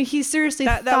 I mean, he seriously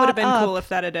that would have been cool if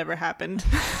that had ever happened.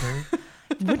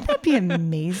 Wouldn't that be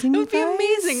amazing? It would be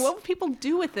amazing. What would people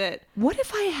do with it? What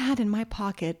if I had in my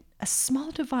pocket a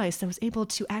small device that was able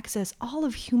to access all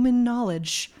of human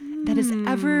knowledge that has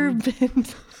ever been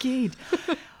gained,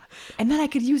 and then I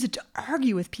could use it to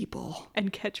argue with people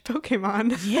and catch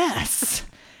Pokemon? Yes.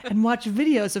 And watch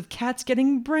videos of cats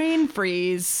getting brain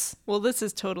freeze. Well, this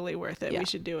is totally worth it. Yeah. We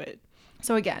should do it.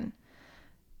 So again,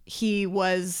 he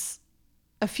was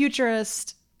a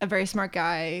futurist, a very smart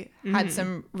guy, had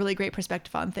some really great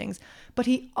perspective on things. But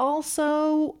he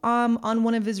also, on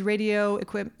one of his radio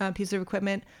pieces of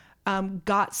equipment,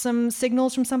 got some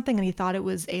signals from something, and he thought it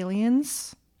was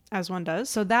aliens. As one does.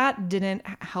 So that didn't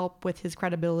help with his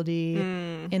credibility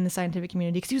in the scientific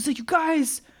community, because he was like, you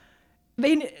guys,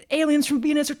 aliens from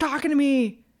Venus are talking to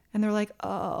me. And they're like,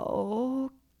 oh,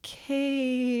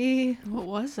 okay. What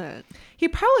was it? He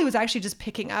probably was actually just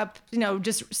picking up,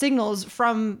 just signals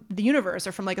from the universe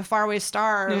or from like a faraway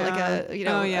star, or like a,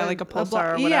 like a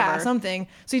pulsar or whatever. Yeah, something.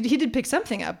 So he did pick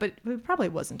something up, but it probably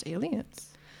wasn't aliens.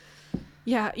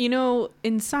 Yeah,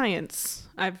 in science,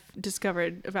 I've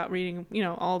discovered about reading,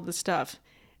 all the stuff,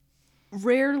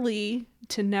 rarely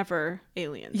to never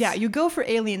aliens. Yeah, you go for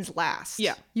aliens last.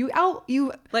 Yeah. You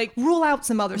rule out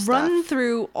some other stuff. Run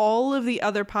through all of the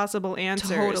other possible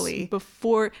answers. Totally.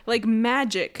 Before, like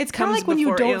magic. It's kind of like when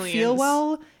you don't feel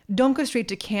well, don't go straight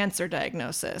to cancer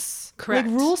diagnosis. Correct.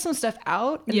 Like rule some stuff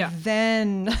out, and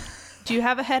then... Do you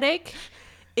have a headache?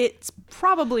 It's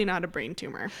probably not a brain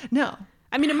tumor. No.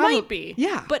 I mean, it might be.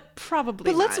 Yeah. But probably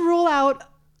But let's rule out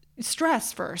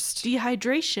stress first.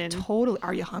 Dehydration. Totally.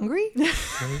 Are you hungry?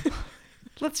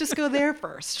 Let's just go there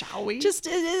first, shall we? Just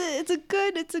it's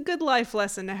a good life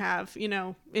lesson to have,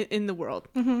 in the world.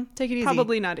 Take it easy.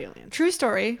 Probably not aliens. True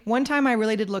story. One time I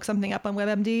really did look something up on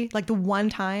WebMD, like the one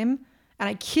time, and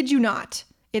I kid you not,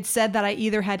 it said that I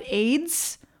either had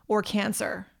AIDS or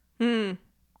cancer.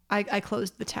 I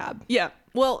closed the tab. Yeah.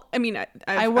 Well, I mean,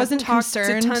 I wasn't I've talked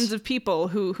concerned. to tons of people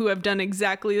who have done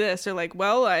exactly this. They're like,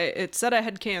 well, it said I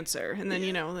had cancer, and then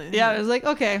I was like,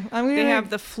 okay, they have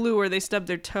the flu or they stubbed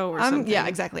their toe or something. Yeah,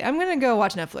 exactly. I'm gonna go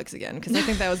watch Netflix again because I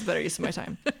think that was a better use of my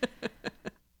time.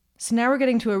 So now we're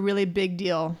getting to a really big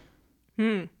deal.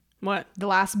 What? The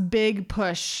last big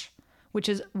push, which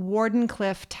is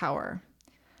Wardenclyffe Tower.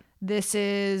 This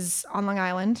is on Long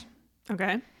Island.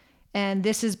 Okay. And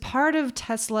this is part of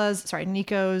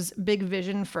Nico's big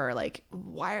vision for like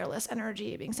wireless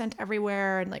energy being sent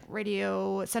everywhere and like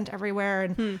radio sent everywhere.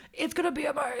 And it's going to be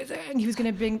amazing. He was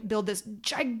going to build this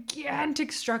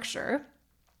gigantic structure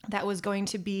that was going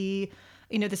to be,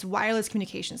 this wireless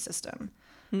communication system.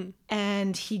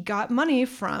 And he got money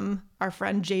from our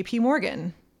friend JP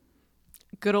Morgan.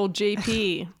 Good old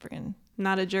JP. Friggin'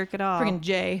 Not a jerk at all. friggin'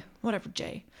 Jay. Whatever,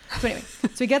 Jay. So anyway,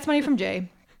 so he gets money from Jay.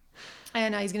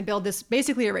 And he's going to build this,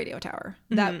 basically a radio tower.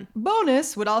 That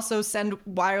bonus would also send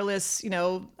wireless,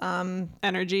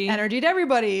 energy to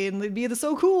everybody. And it'd be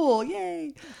so cool.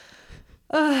 Yay.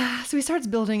 So he starts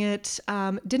building it.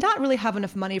 Did not really have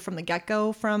enough money from the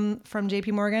get-go from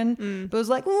JP Morgan, but was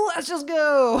like, let's just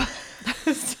go.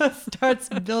 So starts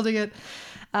building it,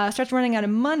 starts running out of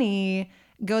money,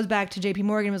 goes back to JP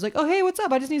Morgan and was like, oh, hey, what's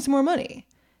up? I just need some more money.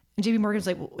 And JP Morgan's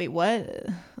like, wait, what?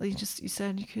 You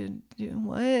said you could do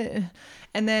what?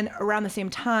 And then around the same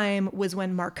time was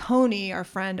when Marconi, our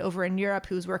friend over in Europe,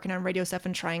 who was working on radio stuff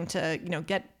and trying to,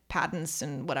 get patents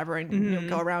and whatever and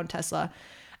go around Tesla,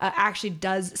 actually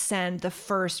does send the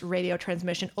first radio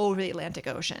transmission over the Atlantic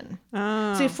Ocean.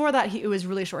 Oh. So before that, it was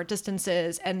really short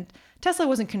distances, and Tesla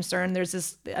wasn't concerned.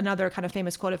 There's another kind of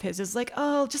famous quote of his is like,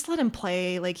 oh, just let him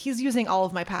play. Like, he's using all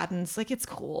of my patents. Like, it's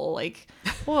cool. Like,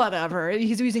 whatever.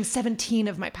 He's using 17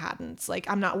 of my patents. Like,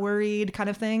 I'm not worried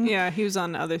kind of thing. Yeah, he was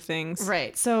on other things.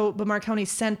 Right. So, but Marconi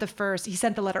sent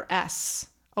the letter S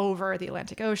over the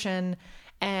Atlantic Ocean,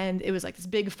 and it was like this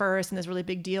big first and this really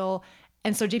big deal.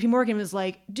 And so JP Morgan was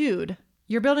like, dude,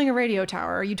 you're building a radio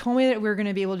tower. You told me that we were going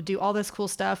to be able to do all this cool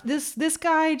stuff. This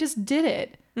guy just did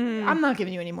it. I'm not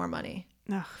giving you any more money.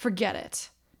 Ugh. Forget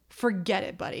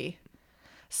it, buddy.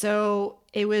 So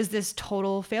it was this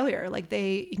total failure. Like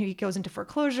he goes into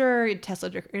foreclosure.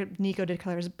 Nico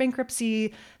declares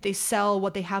bankruptcy. They sell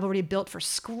what they have already built for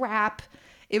scrap.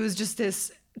 It was just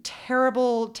this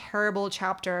terrible, terrible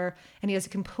chapter. And he has a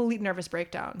complete nervous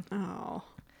breakdown. Oh.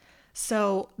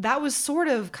 So that was sort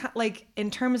of like,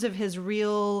 in terms of his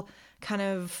real kind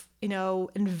of,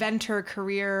 inventor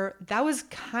career, that was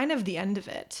kind of the end of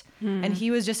it. And he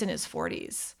was just in his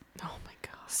 40s. Oh my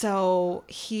God. So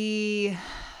he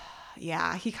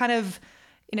kind of,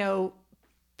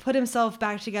 put himself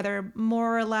back together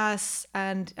more or less.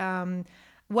 And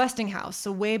Westinghouse,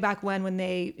 so way back when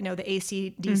they, the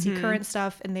AC, DC current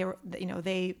stuff, and they were,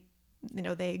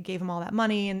 they gave him all that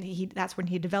money, and that's when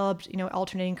he developed,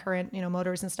 alternating current,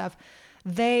 motors and stuff.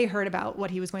 They heard about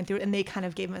what he was going through, and they kind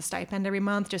of gave him a stipend every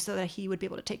month just so that he would be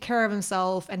able to take care of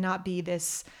himself and not be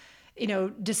this,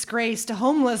 disgraced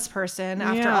homeless person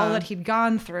after all that he'd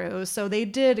gone through. So they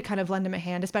did kind of lend him a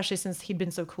hand, especially since he'd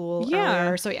been so cool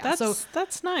earlier. So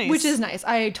that's nice. Which is nice.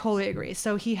 I totally agree.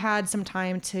 So he had some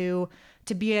time to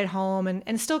be at home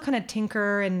and still kind of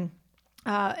tinker and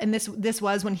this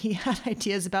was when he had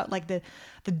ideas about like the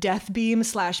death beam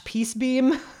 / peace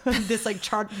beam, this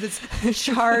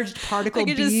charged particle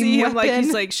beam. I could just see him weapon. like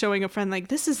he's like showing a friend like,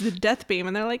 this is the death beam,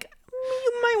 and they're like,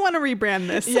 you might want to rebrand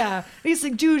this. Yeah, and he's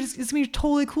like, dude, it's gonna be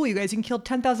totally cool. You guys, you can kill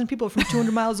 10,000 people from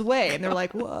 200 miles away, and they're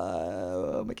like,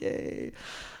 whoa, okay.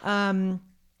 But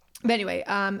anyway,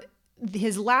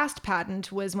 his last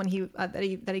patent was when he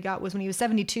got was when he was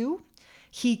 72.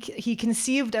 He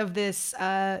conceived of this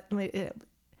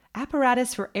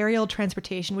apparatus for aerial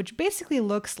transportation, which basically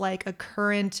looks like a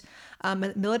current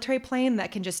military plane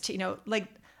that can just,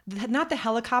 not the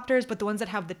helicopters, but the ones that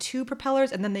have the two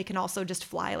propellers, and then they can also just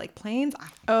fly like planes.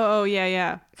 Oh,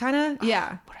 yeah. Kind of,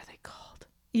 yeah. What are they called?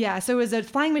 Yeah, so it was a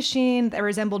flying machine that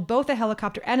resembled both a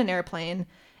helicopter and an airplane.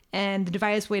 And the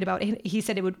device weighed he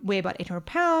said it would weigh about 800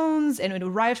 pounds, and it would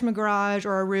arrive from a garage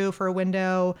or a roof or a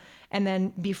window, and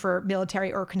then be for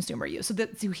military or consumer use.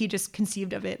 So he just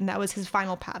conceived of it, and that was his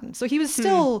final patent. So he was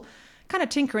still kind of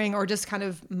tinkering, or just kind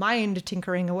of mind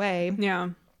tinkering away. Yeah.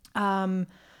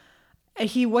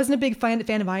 He wasn't a big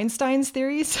fan of Einstein's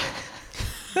theories.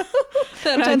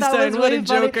 That Einstein, what a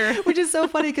joker. Which is so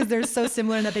funny because they're so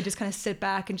similar in that they just kind of sit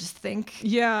back and just think.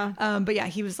 Yeah. But yeah,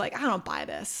 he was like, I don't buy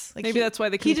this. Like, maybe that's why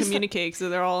they can communicate, because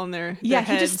they're all in their heads.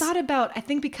 He just thought about, I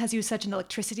think because he was such an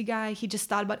electricity guy, he just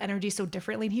thought about energy so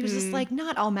differently. And he was just like,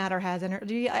 not all matter has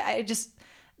energy.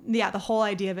 The whole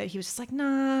idea of it, he was just like,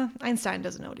 nah, Einstein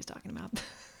doesn't know what he's talking about.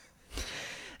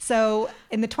 So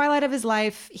in the twilight of his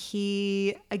life,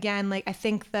 he, again, I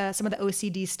think some of the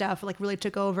OCD stuff really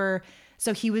took over.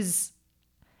 So he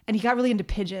got really into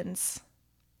pigeons.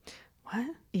 What?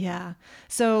 Yeah.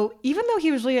 So even though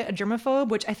he was really a germaphobe,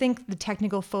 which I think the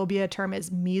technical phobia term is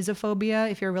mesophobia,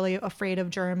 if you're really afraid of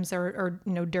germs or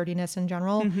dirtiness in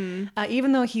general,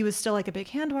 even though he was still a big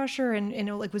hand washer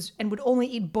and would only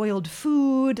eat boiled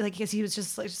food, because he was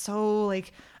just so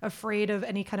afraid of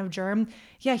any kind of germ.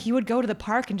 Yeah, he would go to the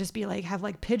park and just be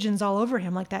have pigeons all over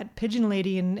him, like that pigeon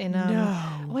lady in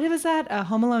what was that?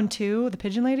 Home Alone 2, the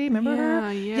pigeon lady, remember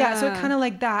her? Yeah. Yeah, so kind of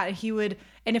like that. He would,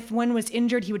 and if one was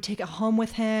injured, he would take it home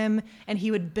with him him, and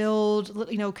he would build,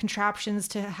 contraptions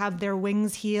to have their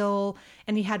wings heal.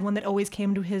 And he had one that always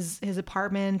came to his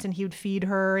apartment, and he would feed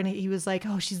her, and he was like,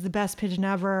 oh, she's the best pigeon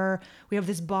ever. We have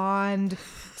this bond.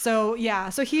 So yeah,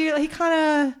 so he kind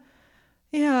of,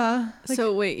 yeah.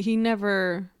 So wait, he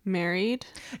never married?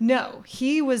 No,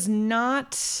 he was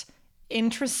not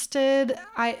interested.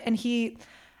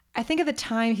 I think at the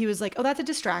time he was like, oh, that's a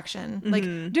distraction. Like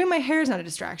doing my hair is not a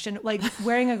distraction. Like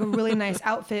wearing a really nice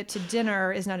outfit to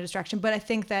dinner is not a distraction. But I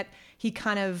think that he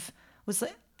kind of was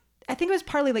like, I think it was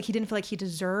partly like he didn't feel like he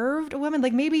deserved a woman.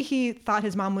 Like maybe he thought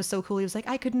his mom was so cool. He was like,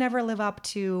 I could never live up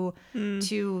to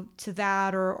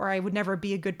that, or I would never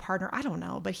be a good partner. I don't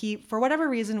know. But he, for whatever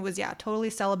reason, was, totally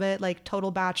celibate, like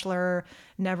total bachelor,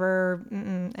 never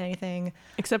anything.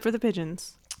 Except for the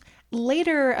pigeons.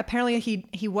 Later, apparently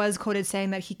he was quoted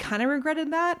saying that he kind of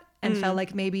regretted that and felt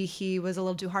like maybe he was a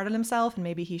little too hard on himself, and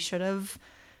maybe he should have,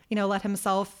 let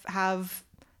himself have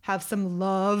some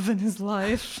love in his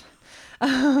life.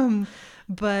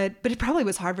 But it probably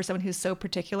was hard for someone who's so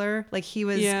particular. Like he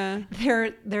was,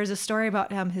 there's a story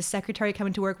about his secretary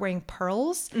coming to work wearing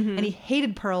pearls, and he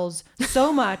hated pearls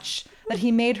so much that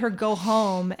he made her go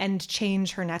home and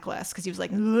change her necklace because he was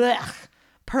like, ugh,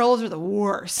 pearls are the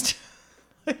worst.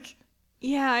 Like,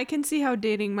 yeah, I can see how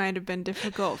dating might have been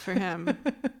difficult for him.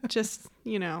 Just,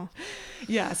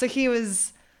 Yeah, so he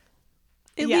was...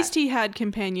 At least he had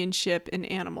companionship in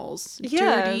animals.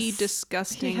 Yes. Dirty,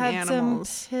 disgusting he had animals.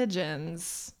 Some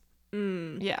pigeons.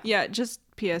 Yeah. Yeah, just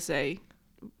PSA.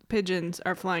 Pigeons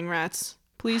are flying rats.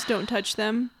 Please don't touch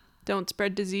them. Don't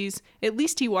spread disease. At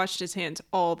least he washed his hands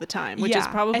all the time, which is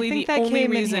probably the only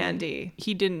reason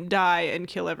he didn't die and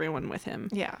kill everyone with him.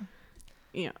 Yeah.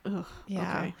 Yeah. Ugh. Yeah.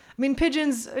 Okay. I mean,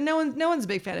 pigeons. No one's a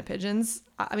big fan of pigeons.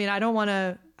 I mean, I don't want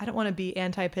to be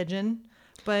anti-pigeon,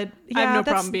 but I have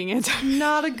no problem being anti.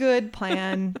 Not a good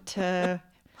plan to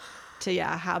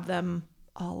have them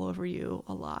all over you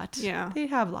a lot. Yeah. They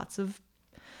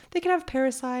can have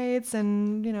parasites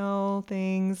and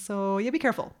things. So yeah, be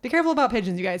careful. Be careful about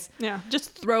pigeons, you guys. Yeah.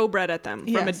 Just throw bread at them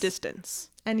from a distance.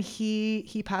 And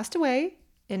he passed away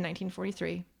in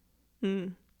 1943.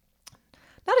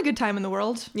 Not a good time in the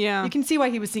world. Yeah. You can see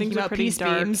why he was thinking about peace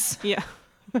beams. Yeah.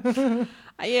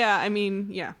 Yeah, I mean,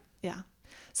 yeah. Yeah.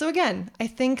 So again, I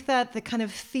think that the kind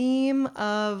of theme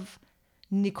of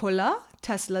Nikola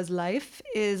Tesla's life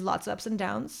is lots of ups and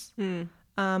downs.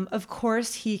 Of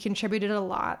course, he contributed a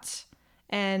lot,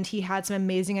 and he had some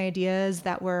amazing ideas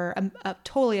that were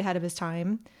totally ahead of his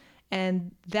time.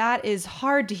 And that is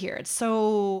hard to hear. It's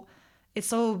so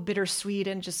bittersweet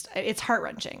and just, it's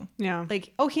heart-wrenching. Yeah.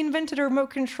 Like, oh, he invented a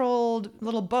remote-controlled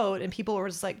little boat, and people were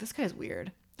just like, this guy's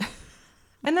weird.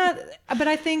 But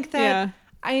I think that...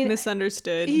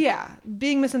 misunderstood. Yeah,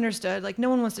 being misunderstood. Like, no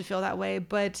one wants to feel that way.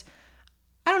 But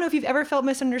I don't know if you've ever felt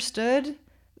misunderstood.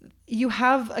 You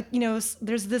have,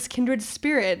 there's this kindred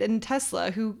spirit in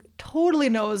Tesla who totally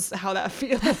knows how that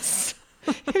feels.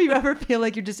 If you ever feel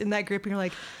like you're just in that group and you're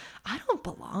like, I don't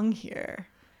belong here.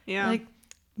 Yeah. Like,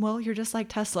 well, you're just like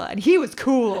Tesla, and he was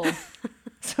cool.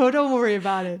 So don't worry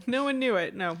about it. No one knew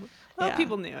it. No. Well,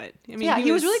 people knew it. I mean,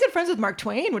 he was really good friends with Mark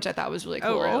Twain, which I thought was really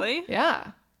cool. Oh, really?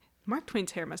 Yeah. Mark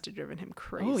Twain's hair must have driven him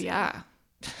crazy. Oh, yeah.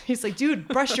 He's like, dude,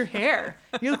 brush your hair.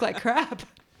 You look like crap.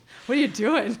 What are you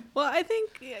doing? Well,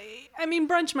 I mean,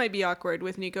 brunch might be awkward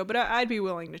with Nico, but I'd be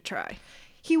willing to try.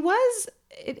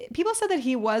 People said that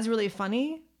he was really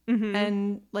funny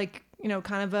and like,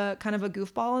 kind of a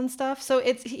goofball and stuff. So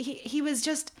he was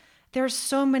just, there's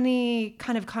so many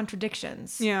kind of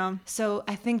contradictions. Yeah. So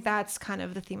I think that's kind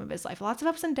of the theme of his life. Lots of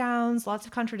ups and downs, lots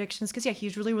of contradictions. Because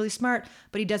he's really, really smart,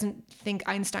 but he doesn't think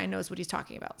Einstein knows what he's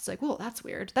talking about. It's like, well, that's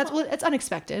weird. It's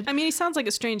unexpected. I mean, he sounds like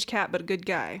a strange cat, but a good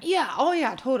guy. Yeah. Oh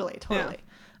yeah. Totally. Yeah.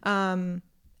 And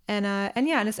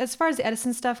as far as the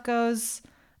Edison stuff goes,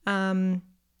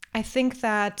 I think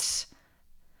that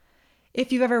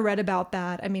if you've ever read about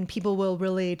that, I mean, people will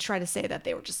really try to say that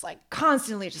they were just like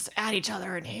constantly just at each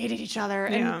other and hated each other.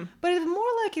 But it's more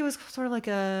like it was sort of like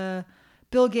a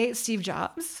Bill Gates, Steve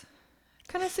Jobs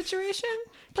kind of situation.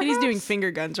 Kitty's doing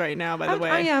finger guns right now, by the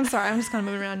way. I'm sorry. I'm just kind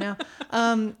of moving around now.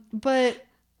 But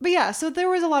yeah, so there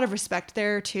was a lot of respect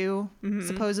there too,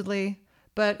 supposedly.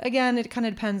 But again, it kind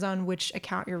of depends on which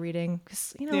account you're reading.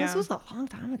 Because, this was a long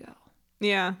time ago.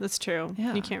 Yeah, that's true.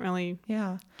 Yeah. You can't really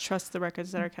trust the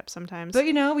records that are kept sometimes. But,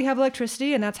 we have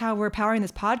electricity, and that's how we're powering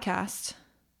this podcast.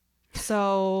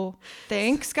 So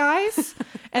thanks, guys.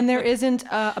 And there isn't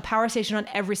a power station on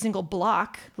every single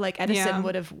block like Edison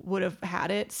would have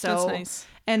had it. So that's nice.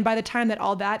 And by the time that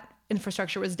all that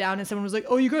infrastructure was down and someone was like,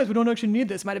 oh, you guys, we don't actually need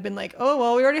this, might have been like, oh,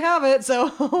 well, we already have it.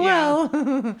 So,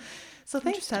 well. So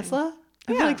thanks, Tesla.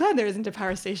 I'm really glad there isn't a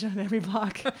power station on every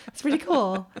block. It's pretty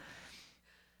cool.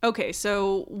 Okay,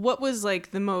 so what was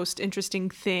like the most interesting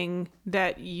thing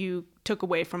that you took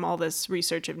away from all this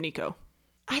research of Nico?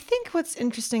 I think what's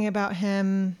interesting about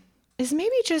him is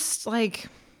maybe just like,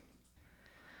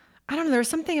 I don't know, there was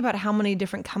something about how many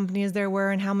different companies there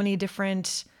were and how many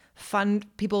different fun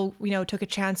people, took a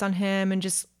chance on him, and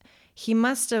just, he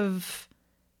must have,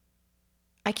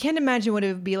 I can't imagine what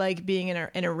it would be like being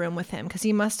in a room with him, because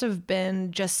he must have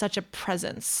been just such a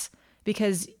presence,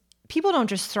 because people don't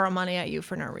just throw money at you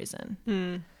for no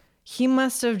reason. He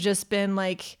must have just been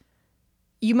like,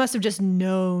 you must have just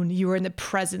known you were in the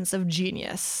presence of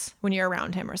genius when you're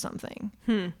around him or something.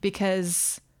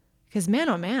 Because man,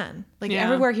 oh man, like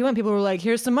everywhere he went, people were like,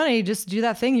 here's some money, just do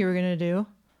that thing you were going to do,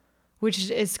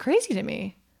 which is crazy to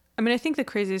me. I mean, I think the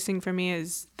craziest thing for me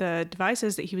is the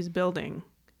devices that he was building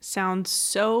sound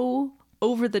so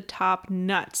over the top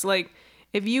nuts. Like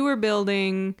if you were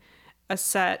building a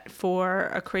set for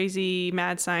a crazy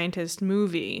mad scientist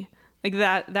movie, like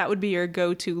that would be your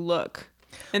go-to look.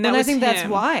 And I think that's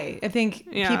why. I think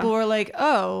people were like,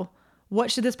 oh,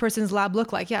 what should this person's lab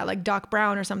look like? Yeah, like Doc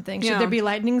Brown or something. Should there be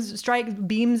lightning strike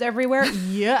beams everywhere?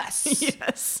 Yes.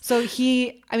 Yes. So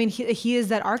he is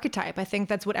that archetype. I think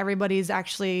that's what everybody's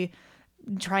actually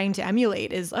trying to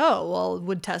emulate is, oh, well,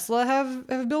 would Tesla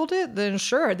have built it? Then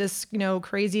sure, this,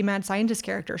 crazy mad scientist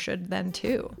character should then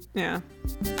too. Yeah.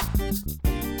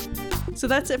 So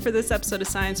that's it for this episode of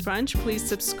Science Brunch. Please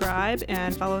subscribe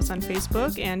and follow us on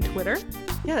Facebook and Twitter.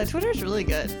 Yeah, the Twitter is really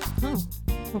good. Oh,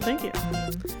 well, thank you.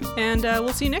 And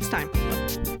we'll see you next time.